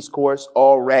disease course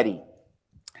already.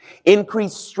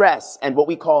 Increased stress and what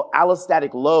we call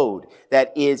allostatic load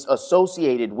that is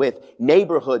associated with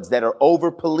neighborhoods that are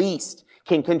over-policed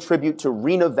can contribute to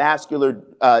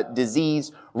renovascular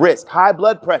disease risk. High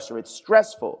blood pressure, it's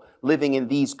stressful living in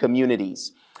these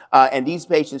communities. And these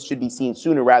patients should be seen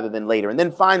sooner rather than later. And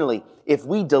then finally, if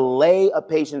we delay a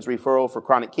patient's referral for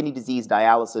chronic kidney disease,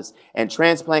 dialysis, and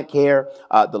transplant care,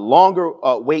 the longer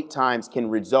wait times can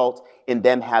result in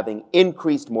them having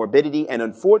increased morbidity and,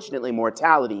 unfortunately,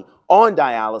 mortality on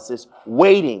dialysis,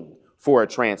 waiting for a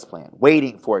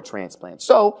transplant.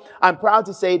 So I'm proud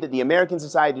to say that the American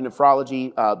Society of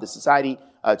Nephrology, the society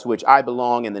to which I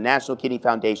belong, and the National Kidney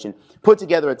Foundation put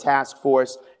together a task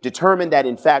force, determined that,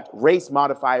 in fact, race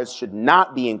modifiers should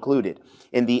not be included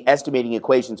in the estimating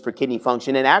equations for kidney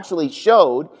function, and actually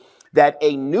showed that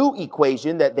a new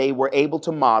equation that they were able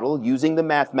to model using the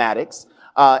mathematics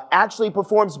actually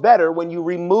performs better when you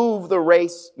remove the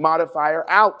race modifier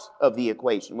out of the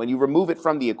equation. When you remove it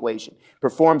from the equation,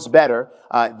 performs better.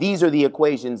 These are the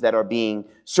equations that are being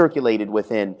circulated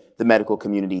within the medical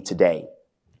community today.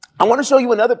 I want to show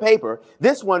you another paper,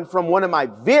 this one from one of my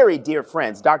very dear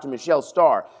friends, Dr. Michelle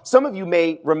Starr. Some of you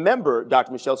may remember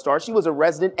Dr. Michelle Starr. She was a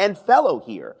resident and fellow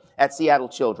here at Seattle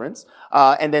Children's.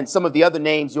 And then some of the other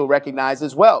names you'll recognize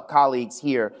as well, colleagues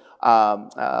here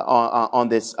on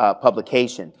this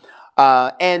publication.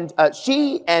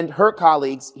 She and her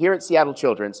colleagues here at Seattle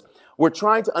Children's were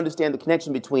trying to understand the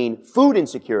connection between food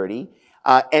insecurity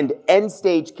and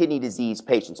end-stage kidney disease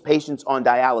patients on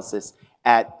dialysis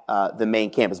at the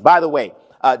main campus. By the way,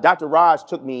 Dr. Raj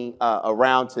took me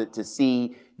around to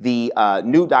see the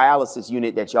new dialysis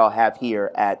unit that y'all have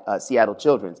here at Seattle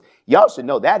Children's. Y'all should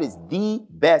know that is the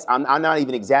best, I'm not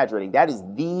even exaggerating, that is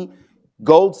the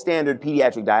gold standard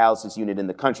pediatric dialysis unit in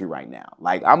the country right now.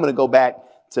 Like, I'm going to go back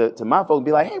to my folks and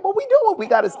be like, hey, what we doing? We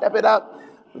got to step it up.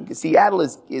 Seattle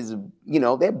is, you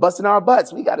know, they're busting our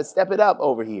butts. We got to step it up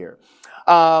over here.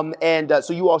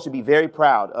 So you all should be very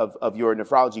proud of your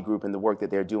nephrology group and the work that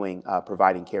they're doing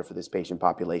providing care for this patient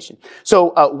population.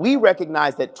 So we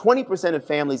recognize that 20% of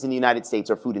families in the United States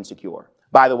are food insecure.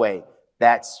 By the way,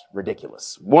 that's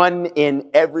ridiculous. 1 in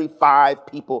every 5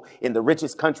 people in the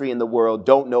richest country in the world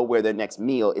don't know where their next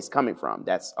meal is coming from.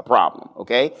 That's a problem,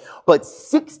 okay? But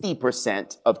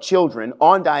 60% of children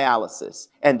on dialysis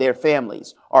and their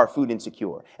families are food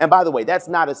insecure. And by the way, that's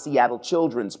not a Seattle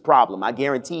Children's problem. I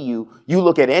guarantee you, you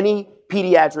look at any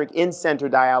pediatric in-center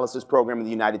dialysis program in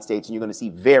the United States, and you're going to see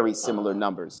very similar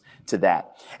numbers to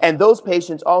that. And those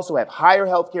patients also have higher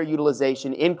healthcare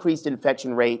utilization, increased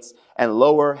infection rates, and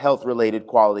lower health-related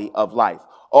quality of life.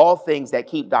 All things that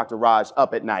keep Dr. Raj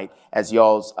up at night as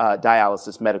y'all's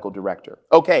dialysis medical director.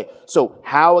 Okay, so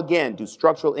how, again, do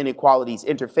structural inequalities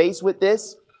interface with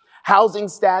this? Housing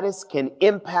status can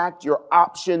impact your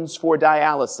options for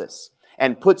dialysis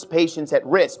and puts patients at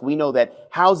risk. We know that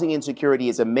housing insecurity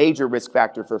is a major risk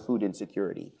factor for food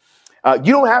insecurity.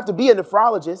 You don't have to be a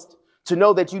nephrologist to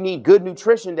know that you need good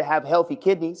nutrition to have healthy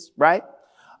kidneys, right?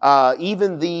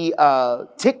 Even the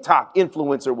TikTok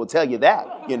influencer will tell you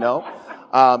that, you know.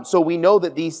 So we know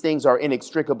that these things are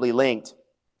inextricably linked.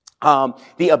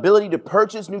 The ability to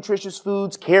purchase nutritious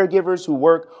foods, caregivers who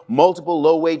work multiple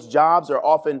low-wage jobs are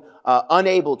often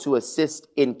unable to assist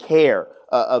in care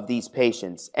of these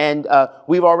patients. And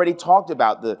we've already talked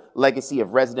about the legacy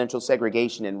of residential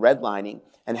segregation and redlining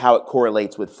and how it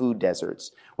correlates with food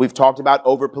deserts. We've talked about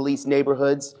over-policed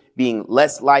neighborhoods being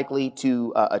less likely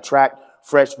to attract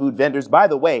fresh food vendors. By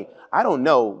the way, I don't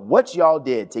know what y'all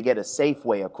did to get a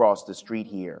Safeway across the street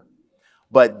here,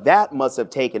 but that must have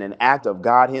taken an act of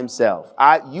God himself.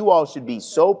 You all should be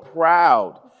so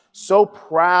proud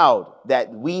that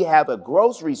we have a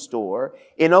grocery store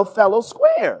in Othello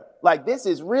Square. Like, this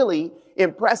is really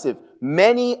impressive.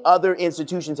 Many other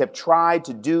institutions have tried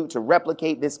to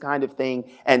replicate this kind of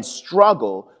thing and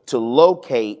struggle to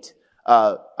locate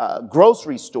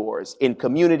grocery stores in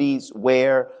communities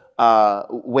where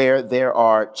there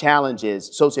are challenges,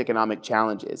 socioeconomic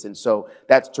challenges. And so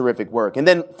that's terrific work. And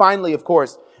then finally, of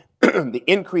course, the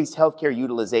increased healthcare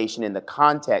utilization in the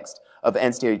context of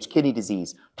end-stage kidney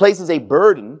disease places a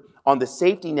burden on the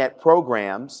safety net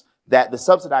programs, that the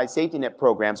subsidized safety net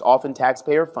programs, often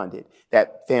taxpayer funded,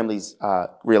 that families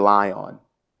rely on.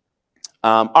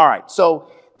 All right, so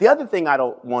the other thing I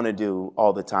don't want to do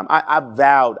all the time, I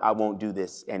vowed I won't do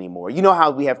this anymore. You know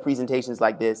how we have presentations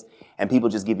like this and people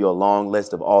just give you a long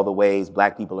list of all the ways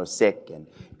Black people are sick and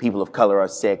people of color are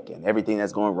sick and everything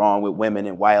that's going wrong with women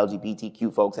and why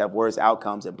LGBTQ folks have worse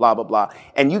outcomes and blah, blah, blah.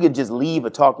 And you could just leave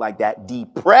a talk like that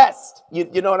depressed.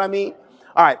 You know what I mean?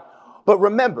 All right. But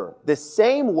remember, the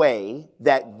same way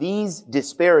that these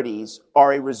disparities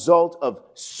are a result of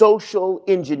social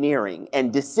engineering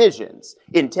and decisions,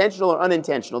 intentional or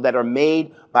unintentional, that are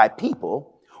made by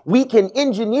people, we can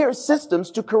engineer systems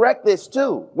to correct this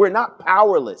too. We're not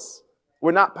powerless.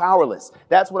 We're not powerless.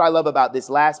 That's what I love about this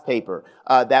last paper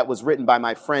that was written by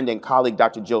my friend and colleague,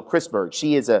 Dr. Jill Chrisberg.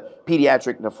 She is a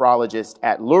pediatric nephrologist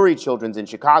at Lurie Children's in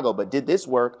Chicago, but did this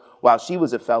work while she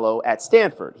was a fellow at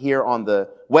Stanford here on the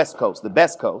West Coast, the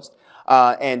best coast.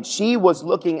 And she was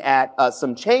looking at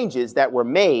some changes that were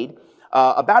made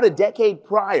about a decade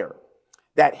prior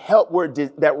that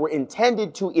were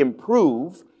intended to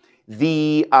improve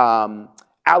the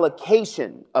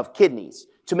allocation of kidneys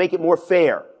to make it more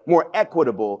fair, more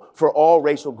equitable for all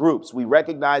racial groups. We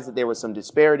recognize that there were some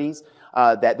disparities,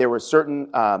 that there were certain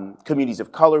communities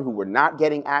of color who were not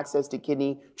getting access to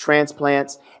kidney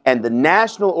transplants, and the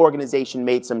national organization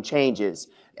made some changes,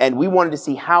 and we wanted to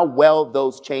see how well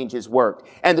those changes worked.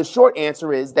 And the short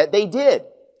answer is that they did.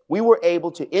 We were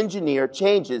able to engineer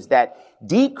changes that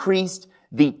decreased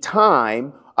the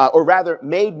time, or rather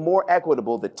made more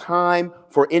equitable the time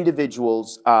for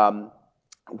individuals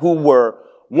who were,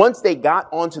 once they got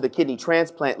onto the kidney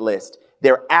transplant list,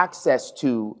 their access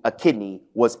to a kidney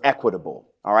was equitable.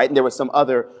 All right. And there were some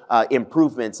other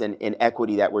improvements in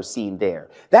equity that were seen there.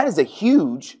 That is a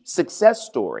huge success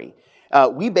story.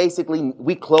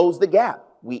 We closed the gap.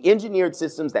 We engineered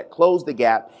systems that closed the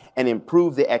gap and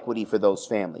improved the equity for those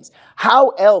families. How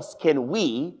else can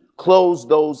we close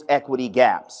those equity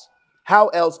gaps? How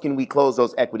else can we close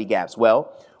those equity gaps?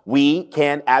 Well, we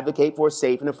can advocate for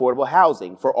safe and affordable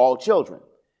housing for all children,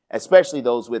 especially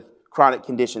those with chronic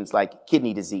conditions like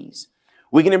kidney disease.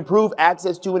 We can improve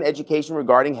access to and education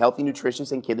regarding healthy,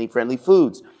 nutritious, and kidney-friendly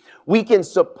foods. We can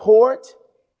support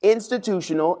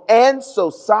institutional and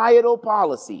societal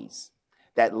policies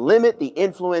that limit the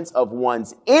influence of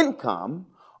one's income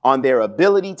on their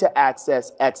ability to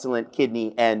access excellent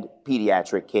kidney and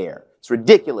pediatric care. It's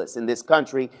ridiculous in this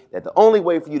country that the only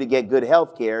way for you to get good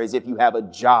health care is if you have a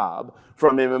job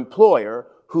from an employer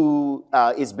who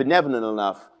is benevolent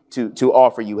enough to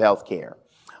offer you health care.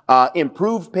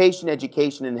 Improved patient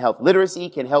education and health literacy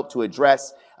can help to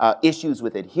address issues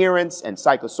with adherence and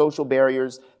psychosocial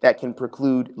barriers that can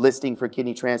preclude listing for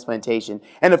kidney transplantation.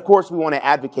 And of course, we want to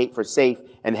advocate for safe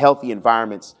and healthy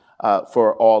environments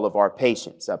for all of our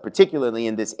patients, particularly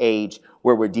in this age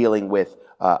where we're dealing with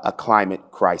a climate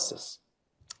crisis.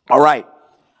 All right.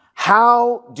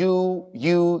 How do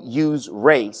you use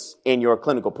race in your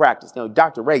clinical practice? Now,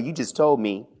 Dr. Ray, you just told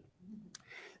me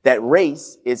that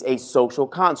race is a social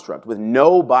construct with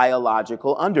no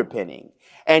biological underpinning.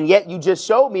 And yet you just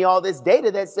showed me all this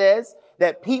data that says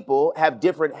that people have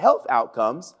different health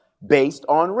outcomes based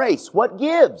on race. What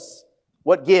gives?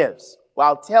 What gives? Well,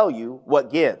 I'll tell you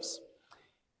what gives.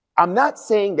 I'm not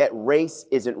saying that race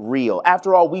isn't real.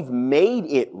 After all, we've made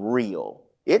it real.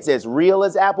 It's as real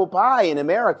as apple pie in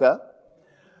America.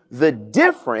 The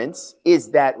difference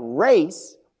is that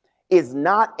race is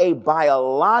not a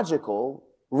biological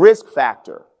risk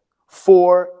factor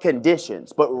for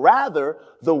conditions, but rather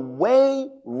the way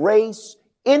race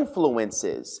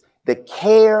influences the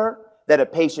care that a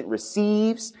patient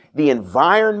receives, the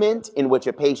environment in which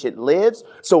a patient lives.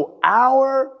 So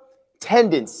our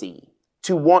tendency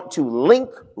to want to link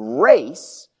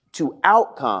race to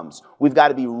outcomes, we've got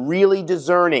to be really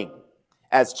discerning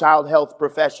as child health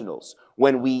professionals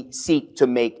when we seek to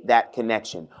make that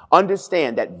connection.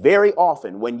 Understand that very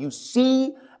often when you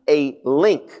see a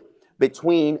link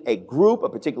between a group, a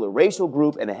particular racial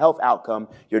group, and a health outcome,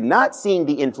 you're not seeing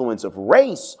the influence of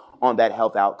race on that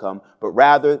health outcome, but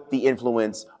rather the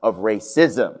influence of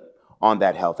racism on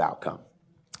that health outcome.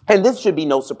 And this should be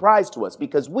no surprise to us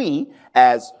because we,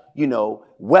 as,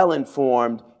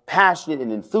 well-informed, passionate,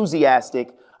 and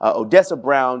enthusiastic Odessa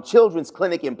Brown Children's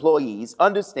Clinic employees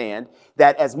understand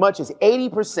that as much as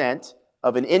 80%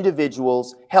 of an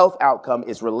individual's health outcome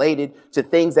is related to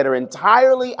things that are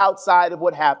entirely outside of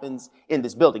what happens in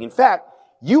this building. In fact,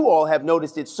 you all have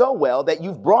noticed it so well that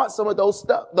you've brought some of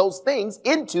those things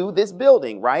into this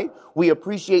building, right? We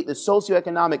appreciate the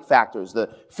socioeconomic factors,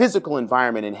 the physical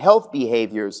environment, and health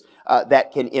behaviors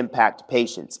that can impact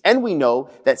patients. And we know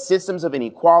that systems of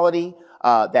inequality,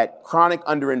 that chronic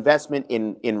underinvestment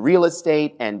in real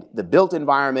estate and the built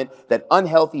environment, that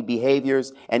unhealthy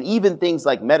behaviors, and even things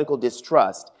like medical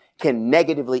distrust can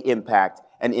negatively impact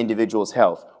an individual's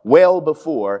health well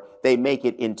before they make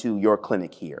it into your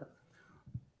clinic here.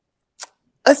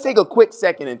 Let's take a quick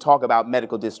second and talk about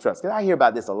medical distrust, because I hear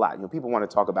about this a lot. People want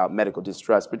to talk about medical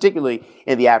distrust, particularly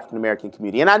in the African-American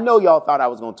community. And I know y'all thought I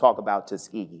was going to talk about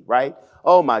Tuskegee, right?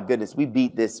 Oh, my goodness, we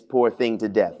beat this poor thing to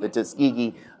death, the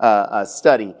Tuskegee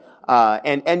study.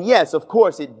 And yes, of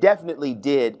course, it definitely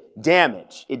did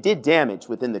damage. It did damage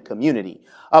within the community.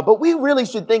 But we really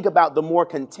should think about the more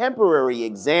contemporary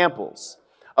examples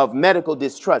of medical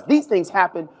distrust. These things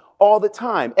happen all the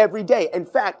time, every day. In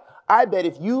fact, I bet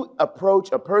if you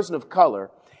approach a person of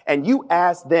color and you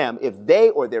ask them if they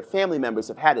or their family members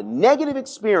have had a negative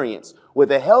experience with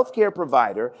a healthcare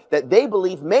provider that they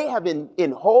believe may have been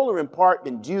in whole or in part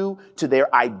been due to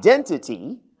their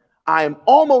identity, I am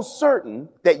almost certain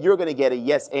that you're going to get a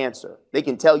yes answer. They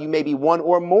can tell you maybe one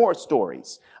or more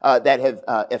stories that have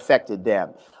affected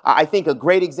them. I think a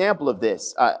great example of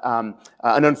this, an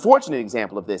unfortunate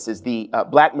example of this, is the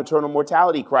black maternal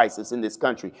mortality crisis in this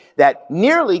country that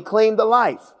nearly claimed the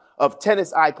life of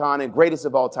tennis icon and greatest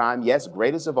of all time, yes,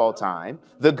 greatest of all time,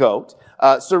 the GOAT,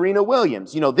 Serena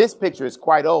Williams. This picture is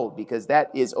quite old because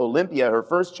that is Olympia, her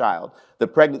first child, the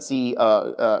pregnancy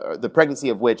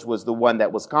of which was the one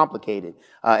that was complicated.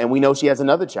 And we know she has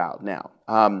another child now.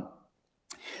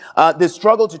 The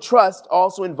struggle to trust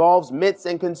also involves myths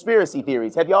and conspiracy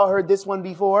theories. Have y'all heard this one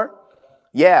before?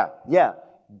 Yeah.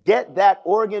 Get that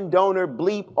organ donor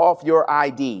bleep off your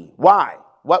ID. Why?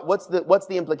 What's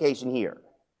the implication here?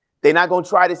 They're not going to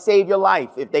try to save your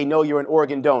life if they know you're an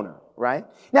organ donor, right?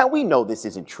 Now, we know this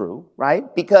isn't true,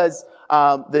 right? Because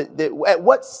at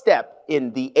what step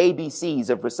in the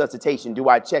ABCs of resuscitation do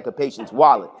I check a patient's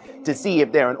wallet to see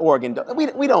if they're an organ donor?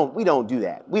 We don't do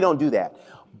that. We don't do that.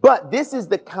 But this is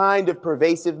the kind of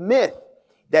pervasive myth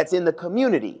that's in the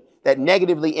community that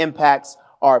negatively impacts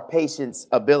our patients'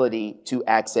 ability to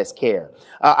access care.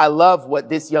 I love what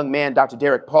this young man, Dr.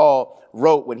 Derek Paul,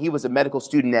 wrote when he was a medical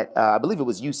student at, I believe it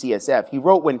was UCSF. He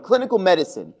wrote, "When clinical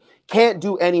medicine can't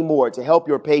do any more to help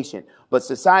your patient, but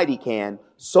society can,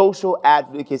 social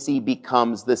advocacy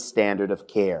becomes the standard of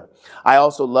care." I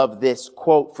also love this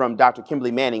quote from Dr.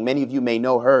 Kimberly Manning. Many of you may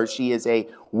know her. She is a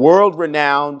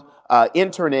world-renowned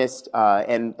internist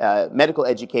and medical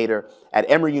educator at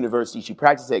Emory University. She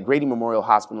practices at Grady Memorial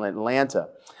Hospital in Atlanta.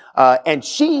 And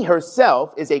she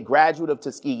herself is a graduate of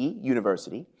Tuskegee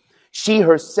University. She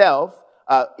herself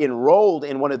enrolled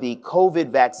in one of the COVID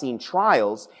vaccine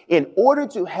trials in order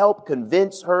to help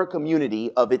convince her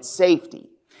community of its safety.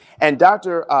 And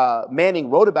Dr. Manning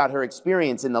wrote about her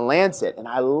experience in The Lancet. And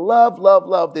I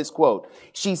love this quote.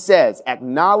 She says,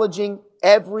 "Acknowledging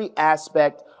every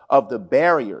aspect of the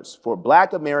barriers for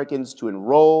Black Americans to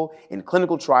enroll in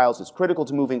clinical trials is critical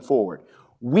to moving forward.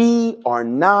 We are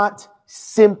not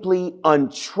simply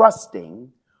untrusting.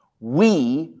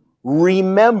 We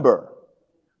remember.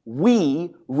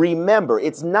 We remember."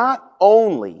 It's not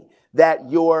only that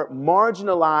your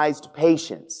marginalized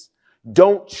patients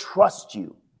don't trust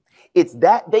you. It's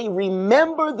that they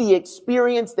remember the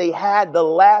experience they had the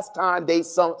last time they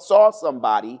saw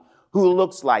somebody who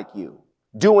looks like you,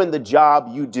 doing the job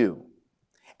you do.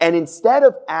 And instead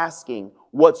of asking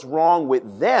what's wrong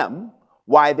with them,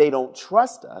 why they don't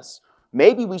trust us,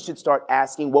 maybe we should start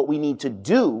asking what we need to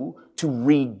do to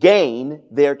regain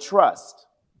their trust.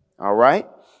 All right?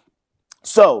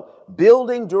 So,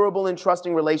 building durable and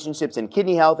trusting relationships in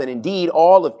kidney health, and indeed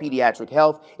all of pediatric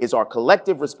health, is our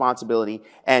collective responsibility,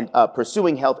 and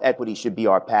pursuing health equity should be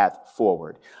our path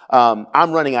forward.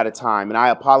 I'm running out of time, and I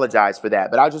apologize for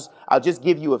that, but I'll just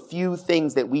give you a few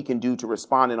things that we can do to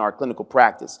respond in our clinical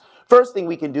practice. First thing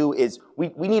we can do is we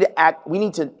need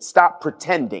to stop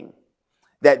pretending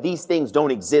that these things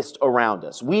don't exist around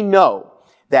us. We know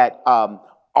that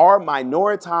our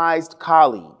minoritized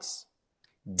colleagues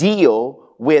deal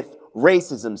with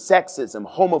racism, sexism,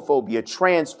 homophobia,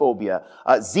 transphobia,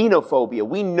 xenophobia.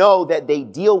 We know that they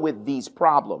deal with these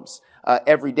problems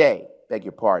every day. Beg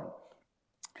your pardon.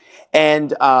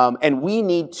 And we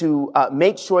need to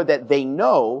make sure that they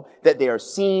know that they are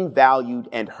seen, valued,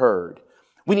 and heard.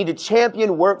 We need to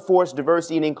champion workforce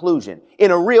diversity and inclusion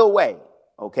in a real way.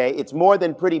 Okay, it's more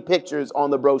than pretty pictures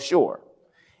on the brochure.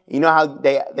 You know how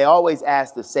they always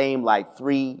ask the same like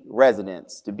 3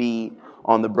 residents to be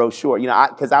on the brochure. You know,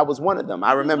 because I was one of them.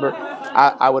 I remember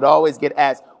I would always get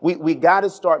asked. We got to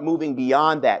start moving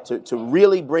beyond that to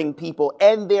really bring people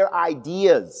and their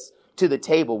ideas to the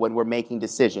table when we're making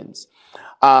decisions.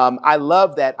 I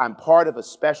love that I'm part of a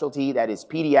specialty that is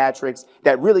pediatrics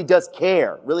that really does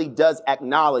care, really does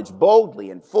acknowledge boldly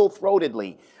and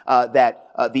full-throatedly that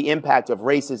the impact of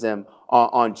racism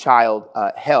on child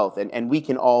health, and we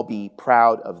can all be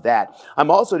proud of that. I'm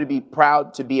also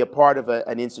proud to be a part of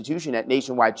an institution at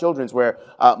Nationwide Children's where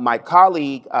my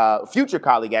colleague, future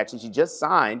colleague actually, she just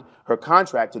signed her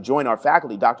contract to join our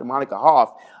faculty, Dr. Monica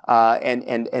Hoff,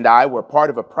 and I were part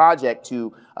of a project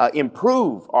to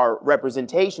improve our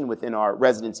representation within our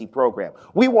residency program.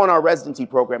 We want our residency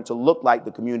program to look like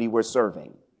the community we're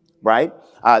serving, right?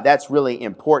 That's really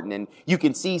important, and you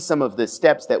can see some of the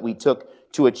steps that we took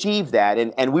to achieve that,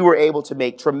 and we were able to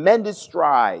make tremendous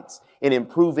strides in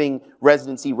improving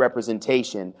residency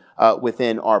representation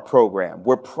within our program.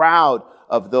 We're proud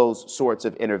of those sorts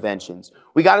of interventions.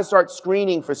 We got to start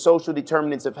screening for social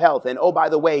determinants of health. And oh, by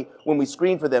the way, when we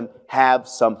screen for them, have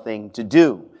something to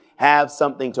do. Have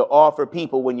something to offer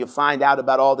people when you find out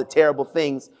about all the terrible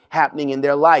things happening in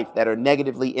their life that are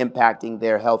negatively impacting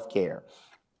their health care.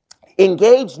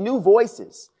 Engage new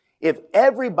voices. If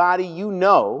everybody you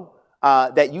know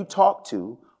that you talk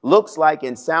to looks like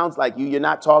and sounds like you, you're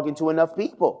not talking to enough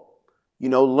people. You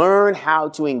know, learn how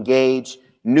to engage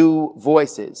new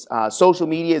voices. Social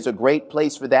media is a great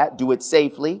place for that. Do it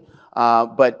safely,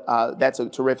 but that's a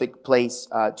terrific place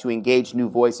to engage new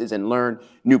voices and learn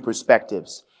new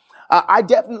perspectives. I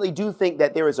definitely do think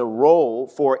that there is a role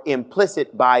for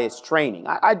implicit bias training.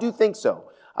 I do think so.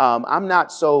 I'm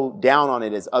not so down on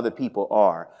it as other people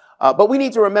are. But we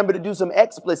need to remember to do some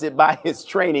explicit bias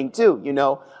training too, you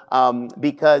know,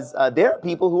 because there are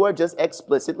people who are just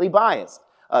explicitly biased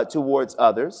towards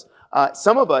others.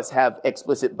 Some of us have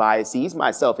explicit biases,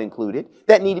 myself included,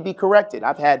 that need to be corrected.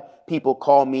 I've had people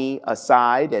call me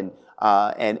aside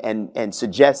and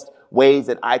suggest ways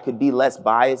that I could be less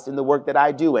biased in the work that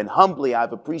I do. And humbly,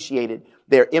 I've appreciated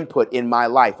their input in my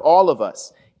life. All of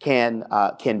us can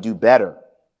do better.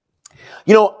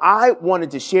 You know, I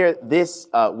wanted to share this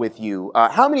with you.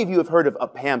 How many of you have heard of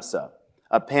APAMSA?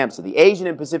 APAMSA, the Asian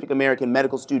and Pacific American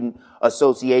Medical Student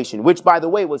Association, which, by the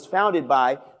way, was founded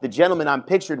by the gentleman I'm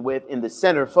pictured with in the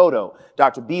center photo,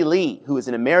 Dr. B. Lee, who is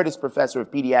an emeritus professor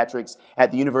of pediatrics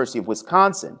at the University of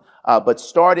Wisconsin, but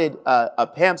started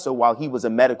APAMSA while he was a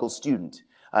medical student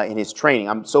in his training.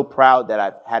 I'm so proud that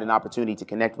I've had an opportunity to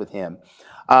connect with him.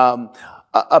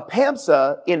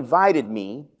 APAMSA invited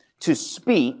me to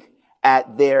speak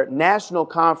at their national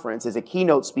conference as a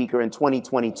keynote speaker in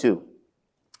 2022.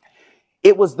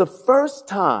 It was the first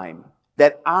time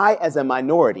that I, as a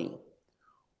minority,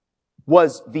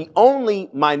 was the only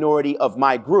minority of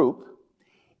my group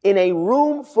in a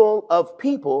room full of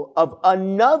people of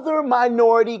another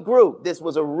minority group. This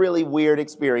was a really weird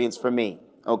experience for me,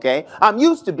 okay? I'm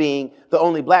used to being the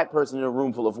only black person in a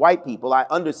room full of white people. I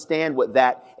understand what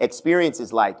that experience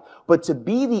is like. But to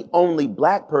be the only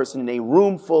black person in a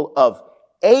room full of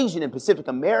Asian and Pacific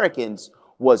Americans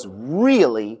was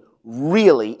really,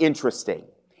 really interesting.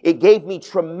 It gave me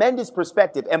tremendous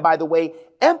perspective and, by the way,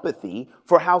 empathy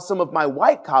for how some of my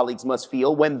white colleagues must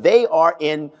feel when they are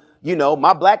in, you know,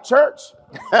 my black church.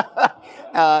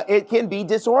 It can be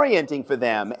disorienting for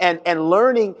them, and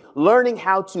learning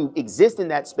how to exist in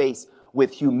that space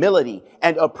with humility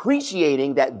and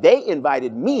appreciating that they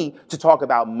invited me to talk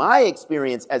about my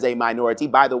experience as a minority.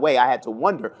 By the way, I had to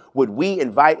wonder, would we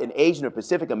invite an Asian or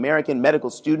Pacific American medical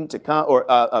student to come, or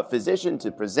a physician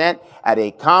to present at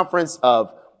a conference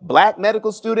of black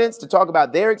medical students to talk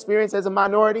about their experience as a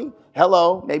minority?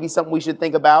 Hello, maybe something we should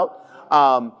think about.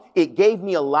 It gave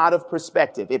me a lot of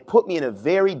perspective. It put me in a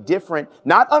very different,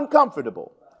 not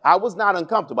uncomfortable. I was not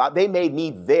uncomfortable. They made me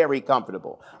very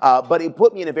comfortable. But it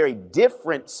put me in a very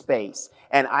different space.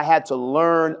 And I had to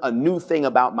learn a new thing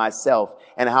about myself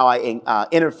and how I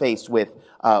interfaced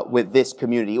with this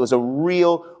community. It was a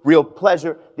real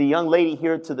pleasure. The young lady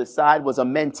here to the side was a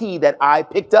mentee that I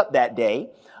picked up that day.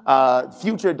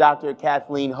 future Dr.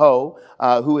 Kathleen Ho,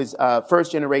 who is a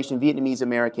first-generation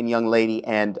Vietnamese-American young lady,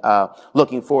 and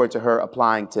looking forward to her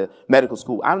applying to medical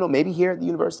school. I don't know, maybe here at the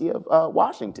University of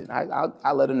Washington.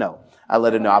 I'll let her know.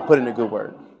 I'll put in a good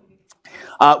word.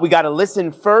 We got to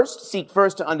listen first, seek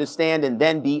first to understand, and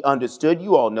then be understood.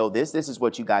 You all know this. This is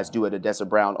what you guys do at Odessa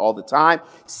Brown all the time.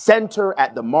 Center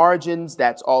at the margins.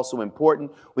 That's also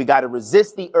important. We got to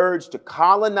resist the urge to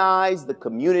colonize the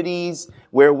communities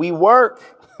where we work.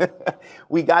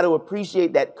 We got to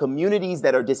appreciate that communities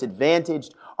that are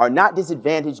disadvantaged are not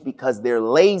disadvantaged because they're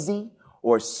lazy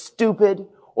or stupid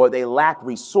or they lack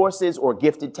resources or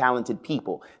gifted, talented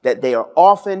people, that they are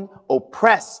often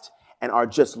oppressed and are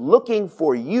just looking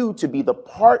for you to be the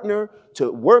partner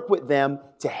to work with them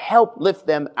to help lift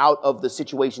them out of the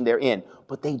situation they're in.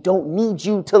 But they don't need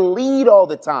you to lead all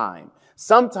the time.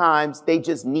 Sometimes they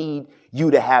just need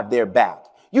you to have their back.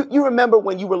 You remember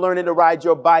when you were learning to ride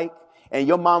your bike and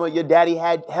your mama, your daddy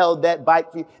had held that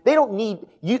bike for you? They don't need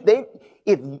you.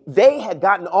 If they had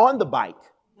gotten on the bike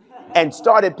and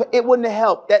started, it wouldn't have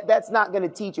helped. That's not going to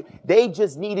teach you. They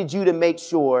just needed you to make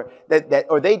sure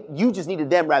you just needed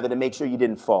them rather to make sure you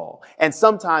didn't fall. And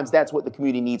sometimes that's what the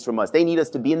community needs from us. They need us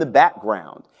to be in the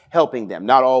background, helping them,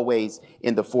 not always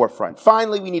in the forefront.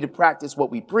 Finally, we need to practice what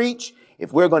we preach.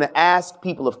 If we're going to ask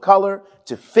people of color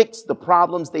to fix the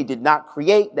problems they did not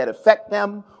create that affect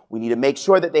them, we need to make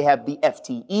sure that they have the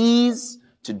FTEs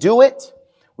to do it.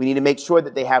 We need to make sure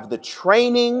that they have the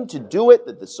training to do it,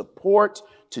 the support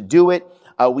to do it.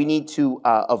 We need to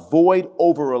avoid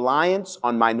over-reliance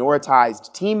on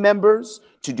minoritized team members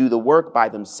to do the work by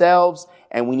themselves,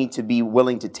 and we need to be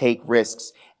willing to take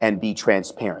risks and be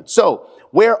transparent. So,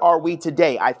 where are we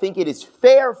today? I think it is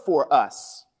fair for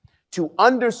us to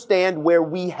understand where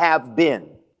we have been.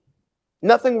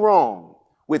 Nothing wrong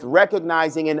with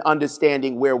recognizing and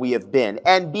understanding where we have been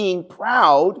and being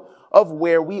proud of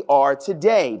where we are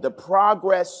today, the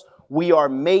progress we are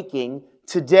making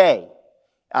today.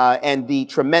 And the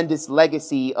tremendous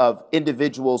legacy of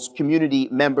individuals, community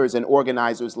members, and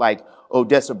organizers like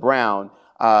Odessa Brown,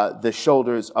 the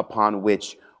shoulders upon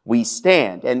which we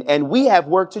stand. And we have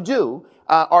work to do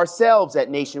ourselves at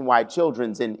Nationwide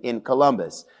Children's in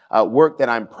Columbus, work that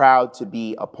I'm proud to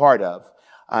be a part of.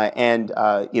 And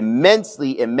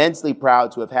immensely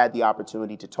proud to have had the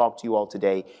opportunity to talk to you all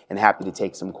today, and happy to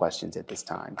take some questions at this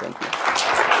time. Thank you.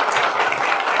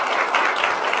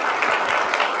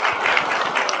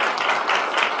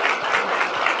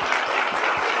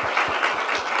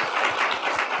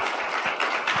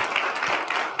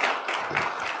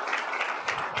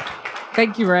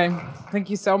 Thank you, Ray.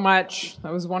 Thank you so much.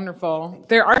 That was wonderful.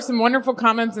 There are some wonderful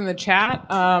comments in the chat,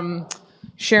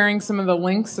 sharing some of the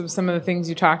links of some of the things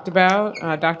you talked about.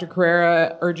 Dr.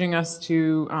 Carrera urging us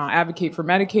to advocate for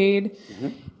Medicaid,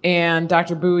 and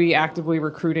Dr. Bowie actively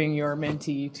recruiting your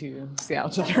mentee to Seattle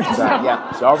Children's.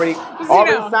 Yeah, she already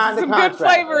signed the contract. Some good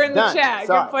flavor in the chat.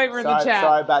 Sorry. Good flavor in the chat.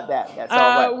 Sorry about that. That's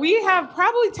all right. We have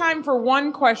probably time for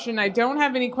one question. I don't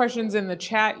have any questions in the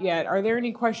chat yet. Are there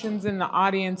any questions in the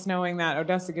audience, knowing that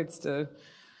Odessa gets to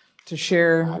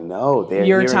share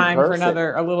your time for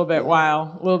a little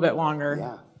bit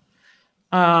longer?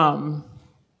 Yeah.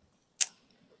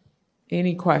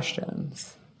 Any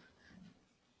questions?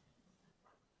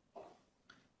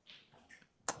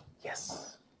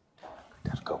 Yes.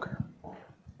 Dr. Coker.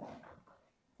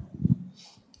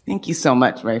 Thank you so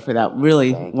much, Ray, for that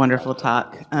really wonderful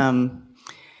talk. Can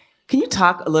you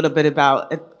talk a little bit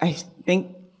about, I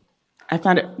think I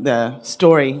found the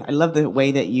story, I love the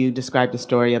way that you described the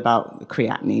story about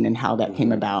creatinine and how that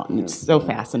came about, and it's so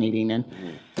fascinating. And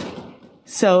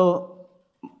so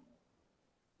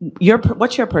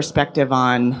what's your perspective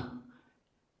on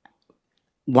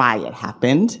why it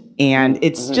happened? And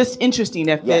it's just interesting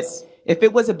if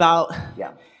it was about,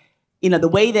 the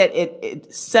way that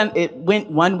it went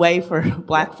one way for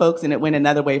Black folks and it went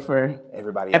another way for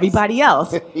everybody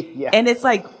else. And it's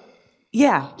like,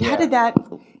 how did that?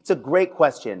 It's a great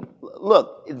question.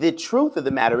 Look, the truth of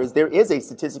the matter is there is a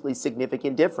statistically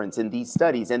significant difference in these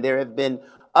studies, and there have been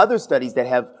other studies that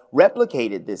have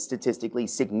replicated this statistically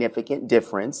significant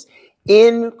difference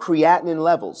in creatinine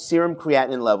levels, serum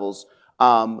creatinine levels,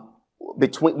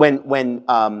 between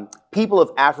when people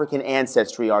of African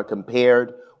ancestry are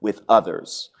compared with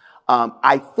others.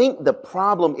 I think the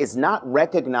problem is not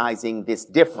recognizing this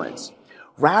difference.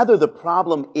 Rather, the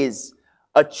problem is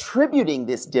attributing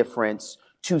this difference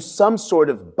to some sort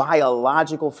of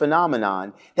biological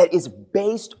phenomenon that is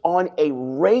based on a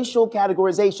racial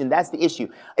categorization. That's the issue.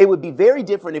 It would be very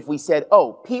different if we said,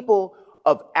 oh, people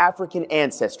of African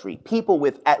ancestry, people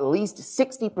with at least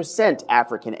 60%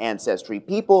 African ancestry,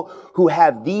 people who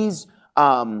have these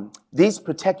this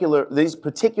particular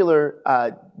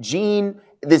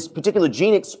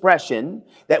gene expression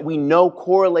that we know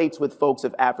correlates with folks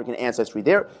of African ancestry.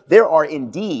 There are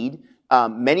indeed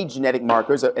many genetic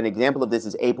markers. An example of this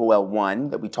is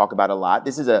APOL1 that we talk about a lot.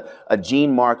 This is a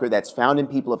gene marker that's found in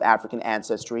people of African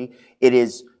ancestry. It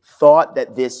is thought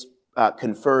that this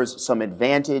confers some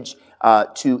advantage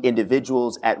to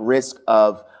individuals at risk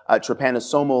of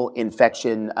trypanosomal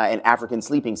infection and African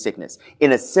sleeping sickness,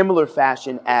 in a similar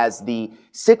fashion as the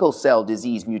sickle cell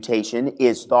disease mutation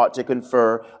is thought to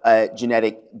confer a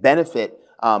genetic benefit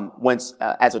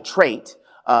as a trait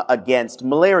against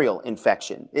malarial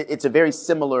infection. It's a very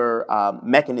similar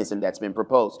mechanism that's been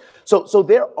proposed. So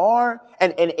there are,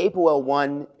 and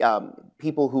APOL1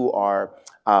 people who are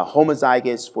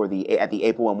homozygous at the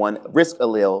APOL1 risk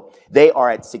allele, they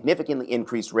are at significantly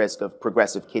increased risk of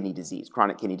progressive kidney disease,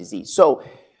 chronic kidney disease. So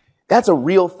that's a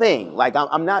real thing. Like,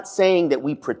 I'm not saying that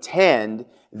we pretend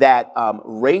that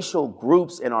racial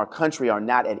groups in our country are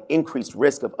not at increased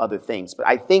risk of other things. But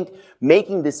I think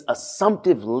making this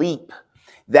assumptive leap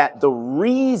that the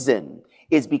reason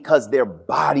is because their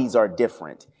bodies are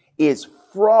different is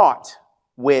fraught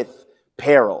with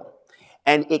peril.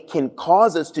 And it can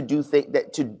cause us to do things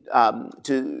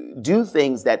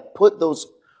that put those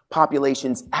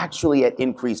populations actually at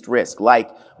increased risk, like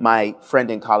my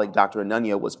friend and colleague, Dr.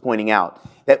 Ananya, was pointing out,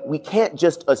 that we can't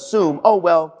just assume, oh,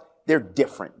 well, they're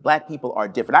different. Black people are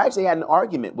different. I actually had an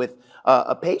argument with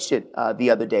a patient the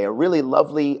other day, a really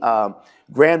lovely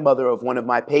grandmother of one of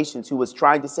my patients who was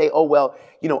trying to say, oh, well,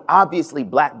 obviously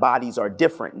black bodies are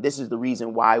different. This is the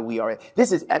reason why we are.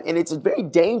 And it's a very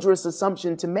dangerous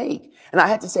assumption to make. And I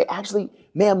had to say, actually,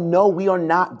 ma'am, no, we are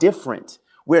not different.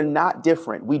 We're not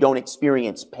different. We don't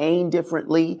experience pain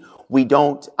differently. We're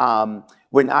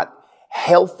not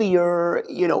healthier,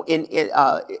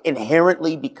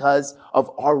 inherently because of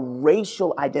our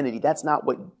racial identity. That's not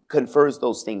what confers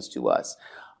those things to us.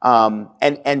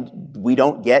 And we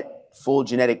don't get full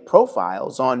genetic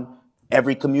profiles on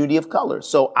every community of color.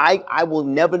 So I will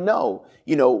never know,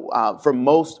 for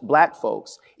most black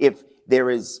folks, if there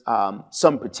is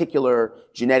some particular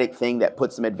genetic thing that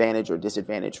puts them advantage or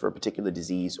disadvantage for a particular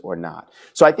disease or not.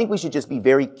 So I think we should just be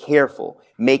very careful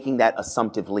making that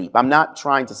assumptive leap. I'm not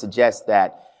trying to suggest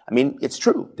that, it's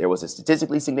true. There was a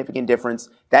statistically significant difference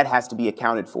that has to be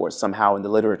accounted for somehow in the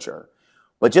literature.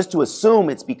 But just to assume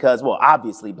it's because, well,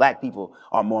 obviously black people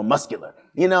are more muscular,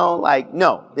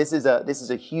 no, this is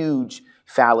a huge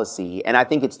fallacy. And I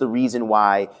think it's the reason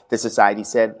why the society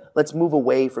said, let's move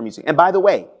away from using. And by the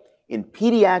way, in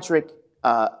pediatric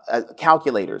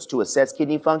calculators to assess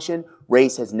kidney function,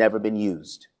 race has never been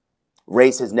used.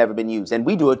 Race has never been used. And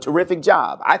we do a terrific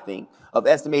job, I think, of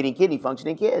estimating kidney function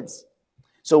in kids.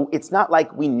 So it's not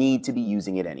like we need to be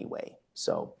using it anyway.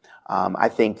 So I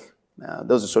think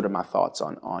those are sort of my thoughts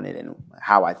on it and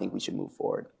how I think we should move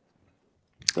forward.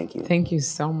 Thank you. Thank you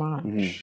so much. Mm-hmm.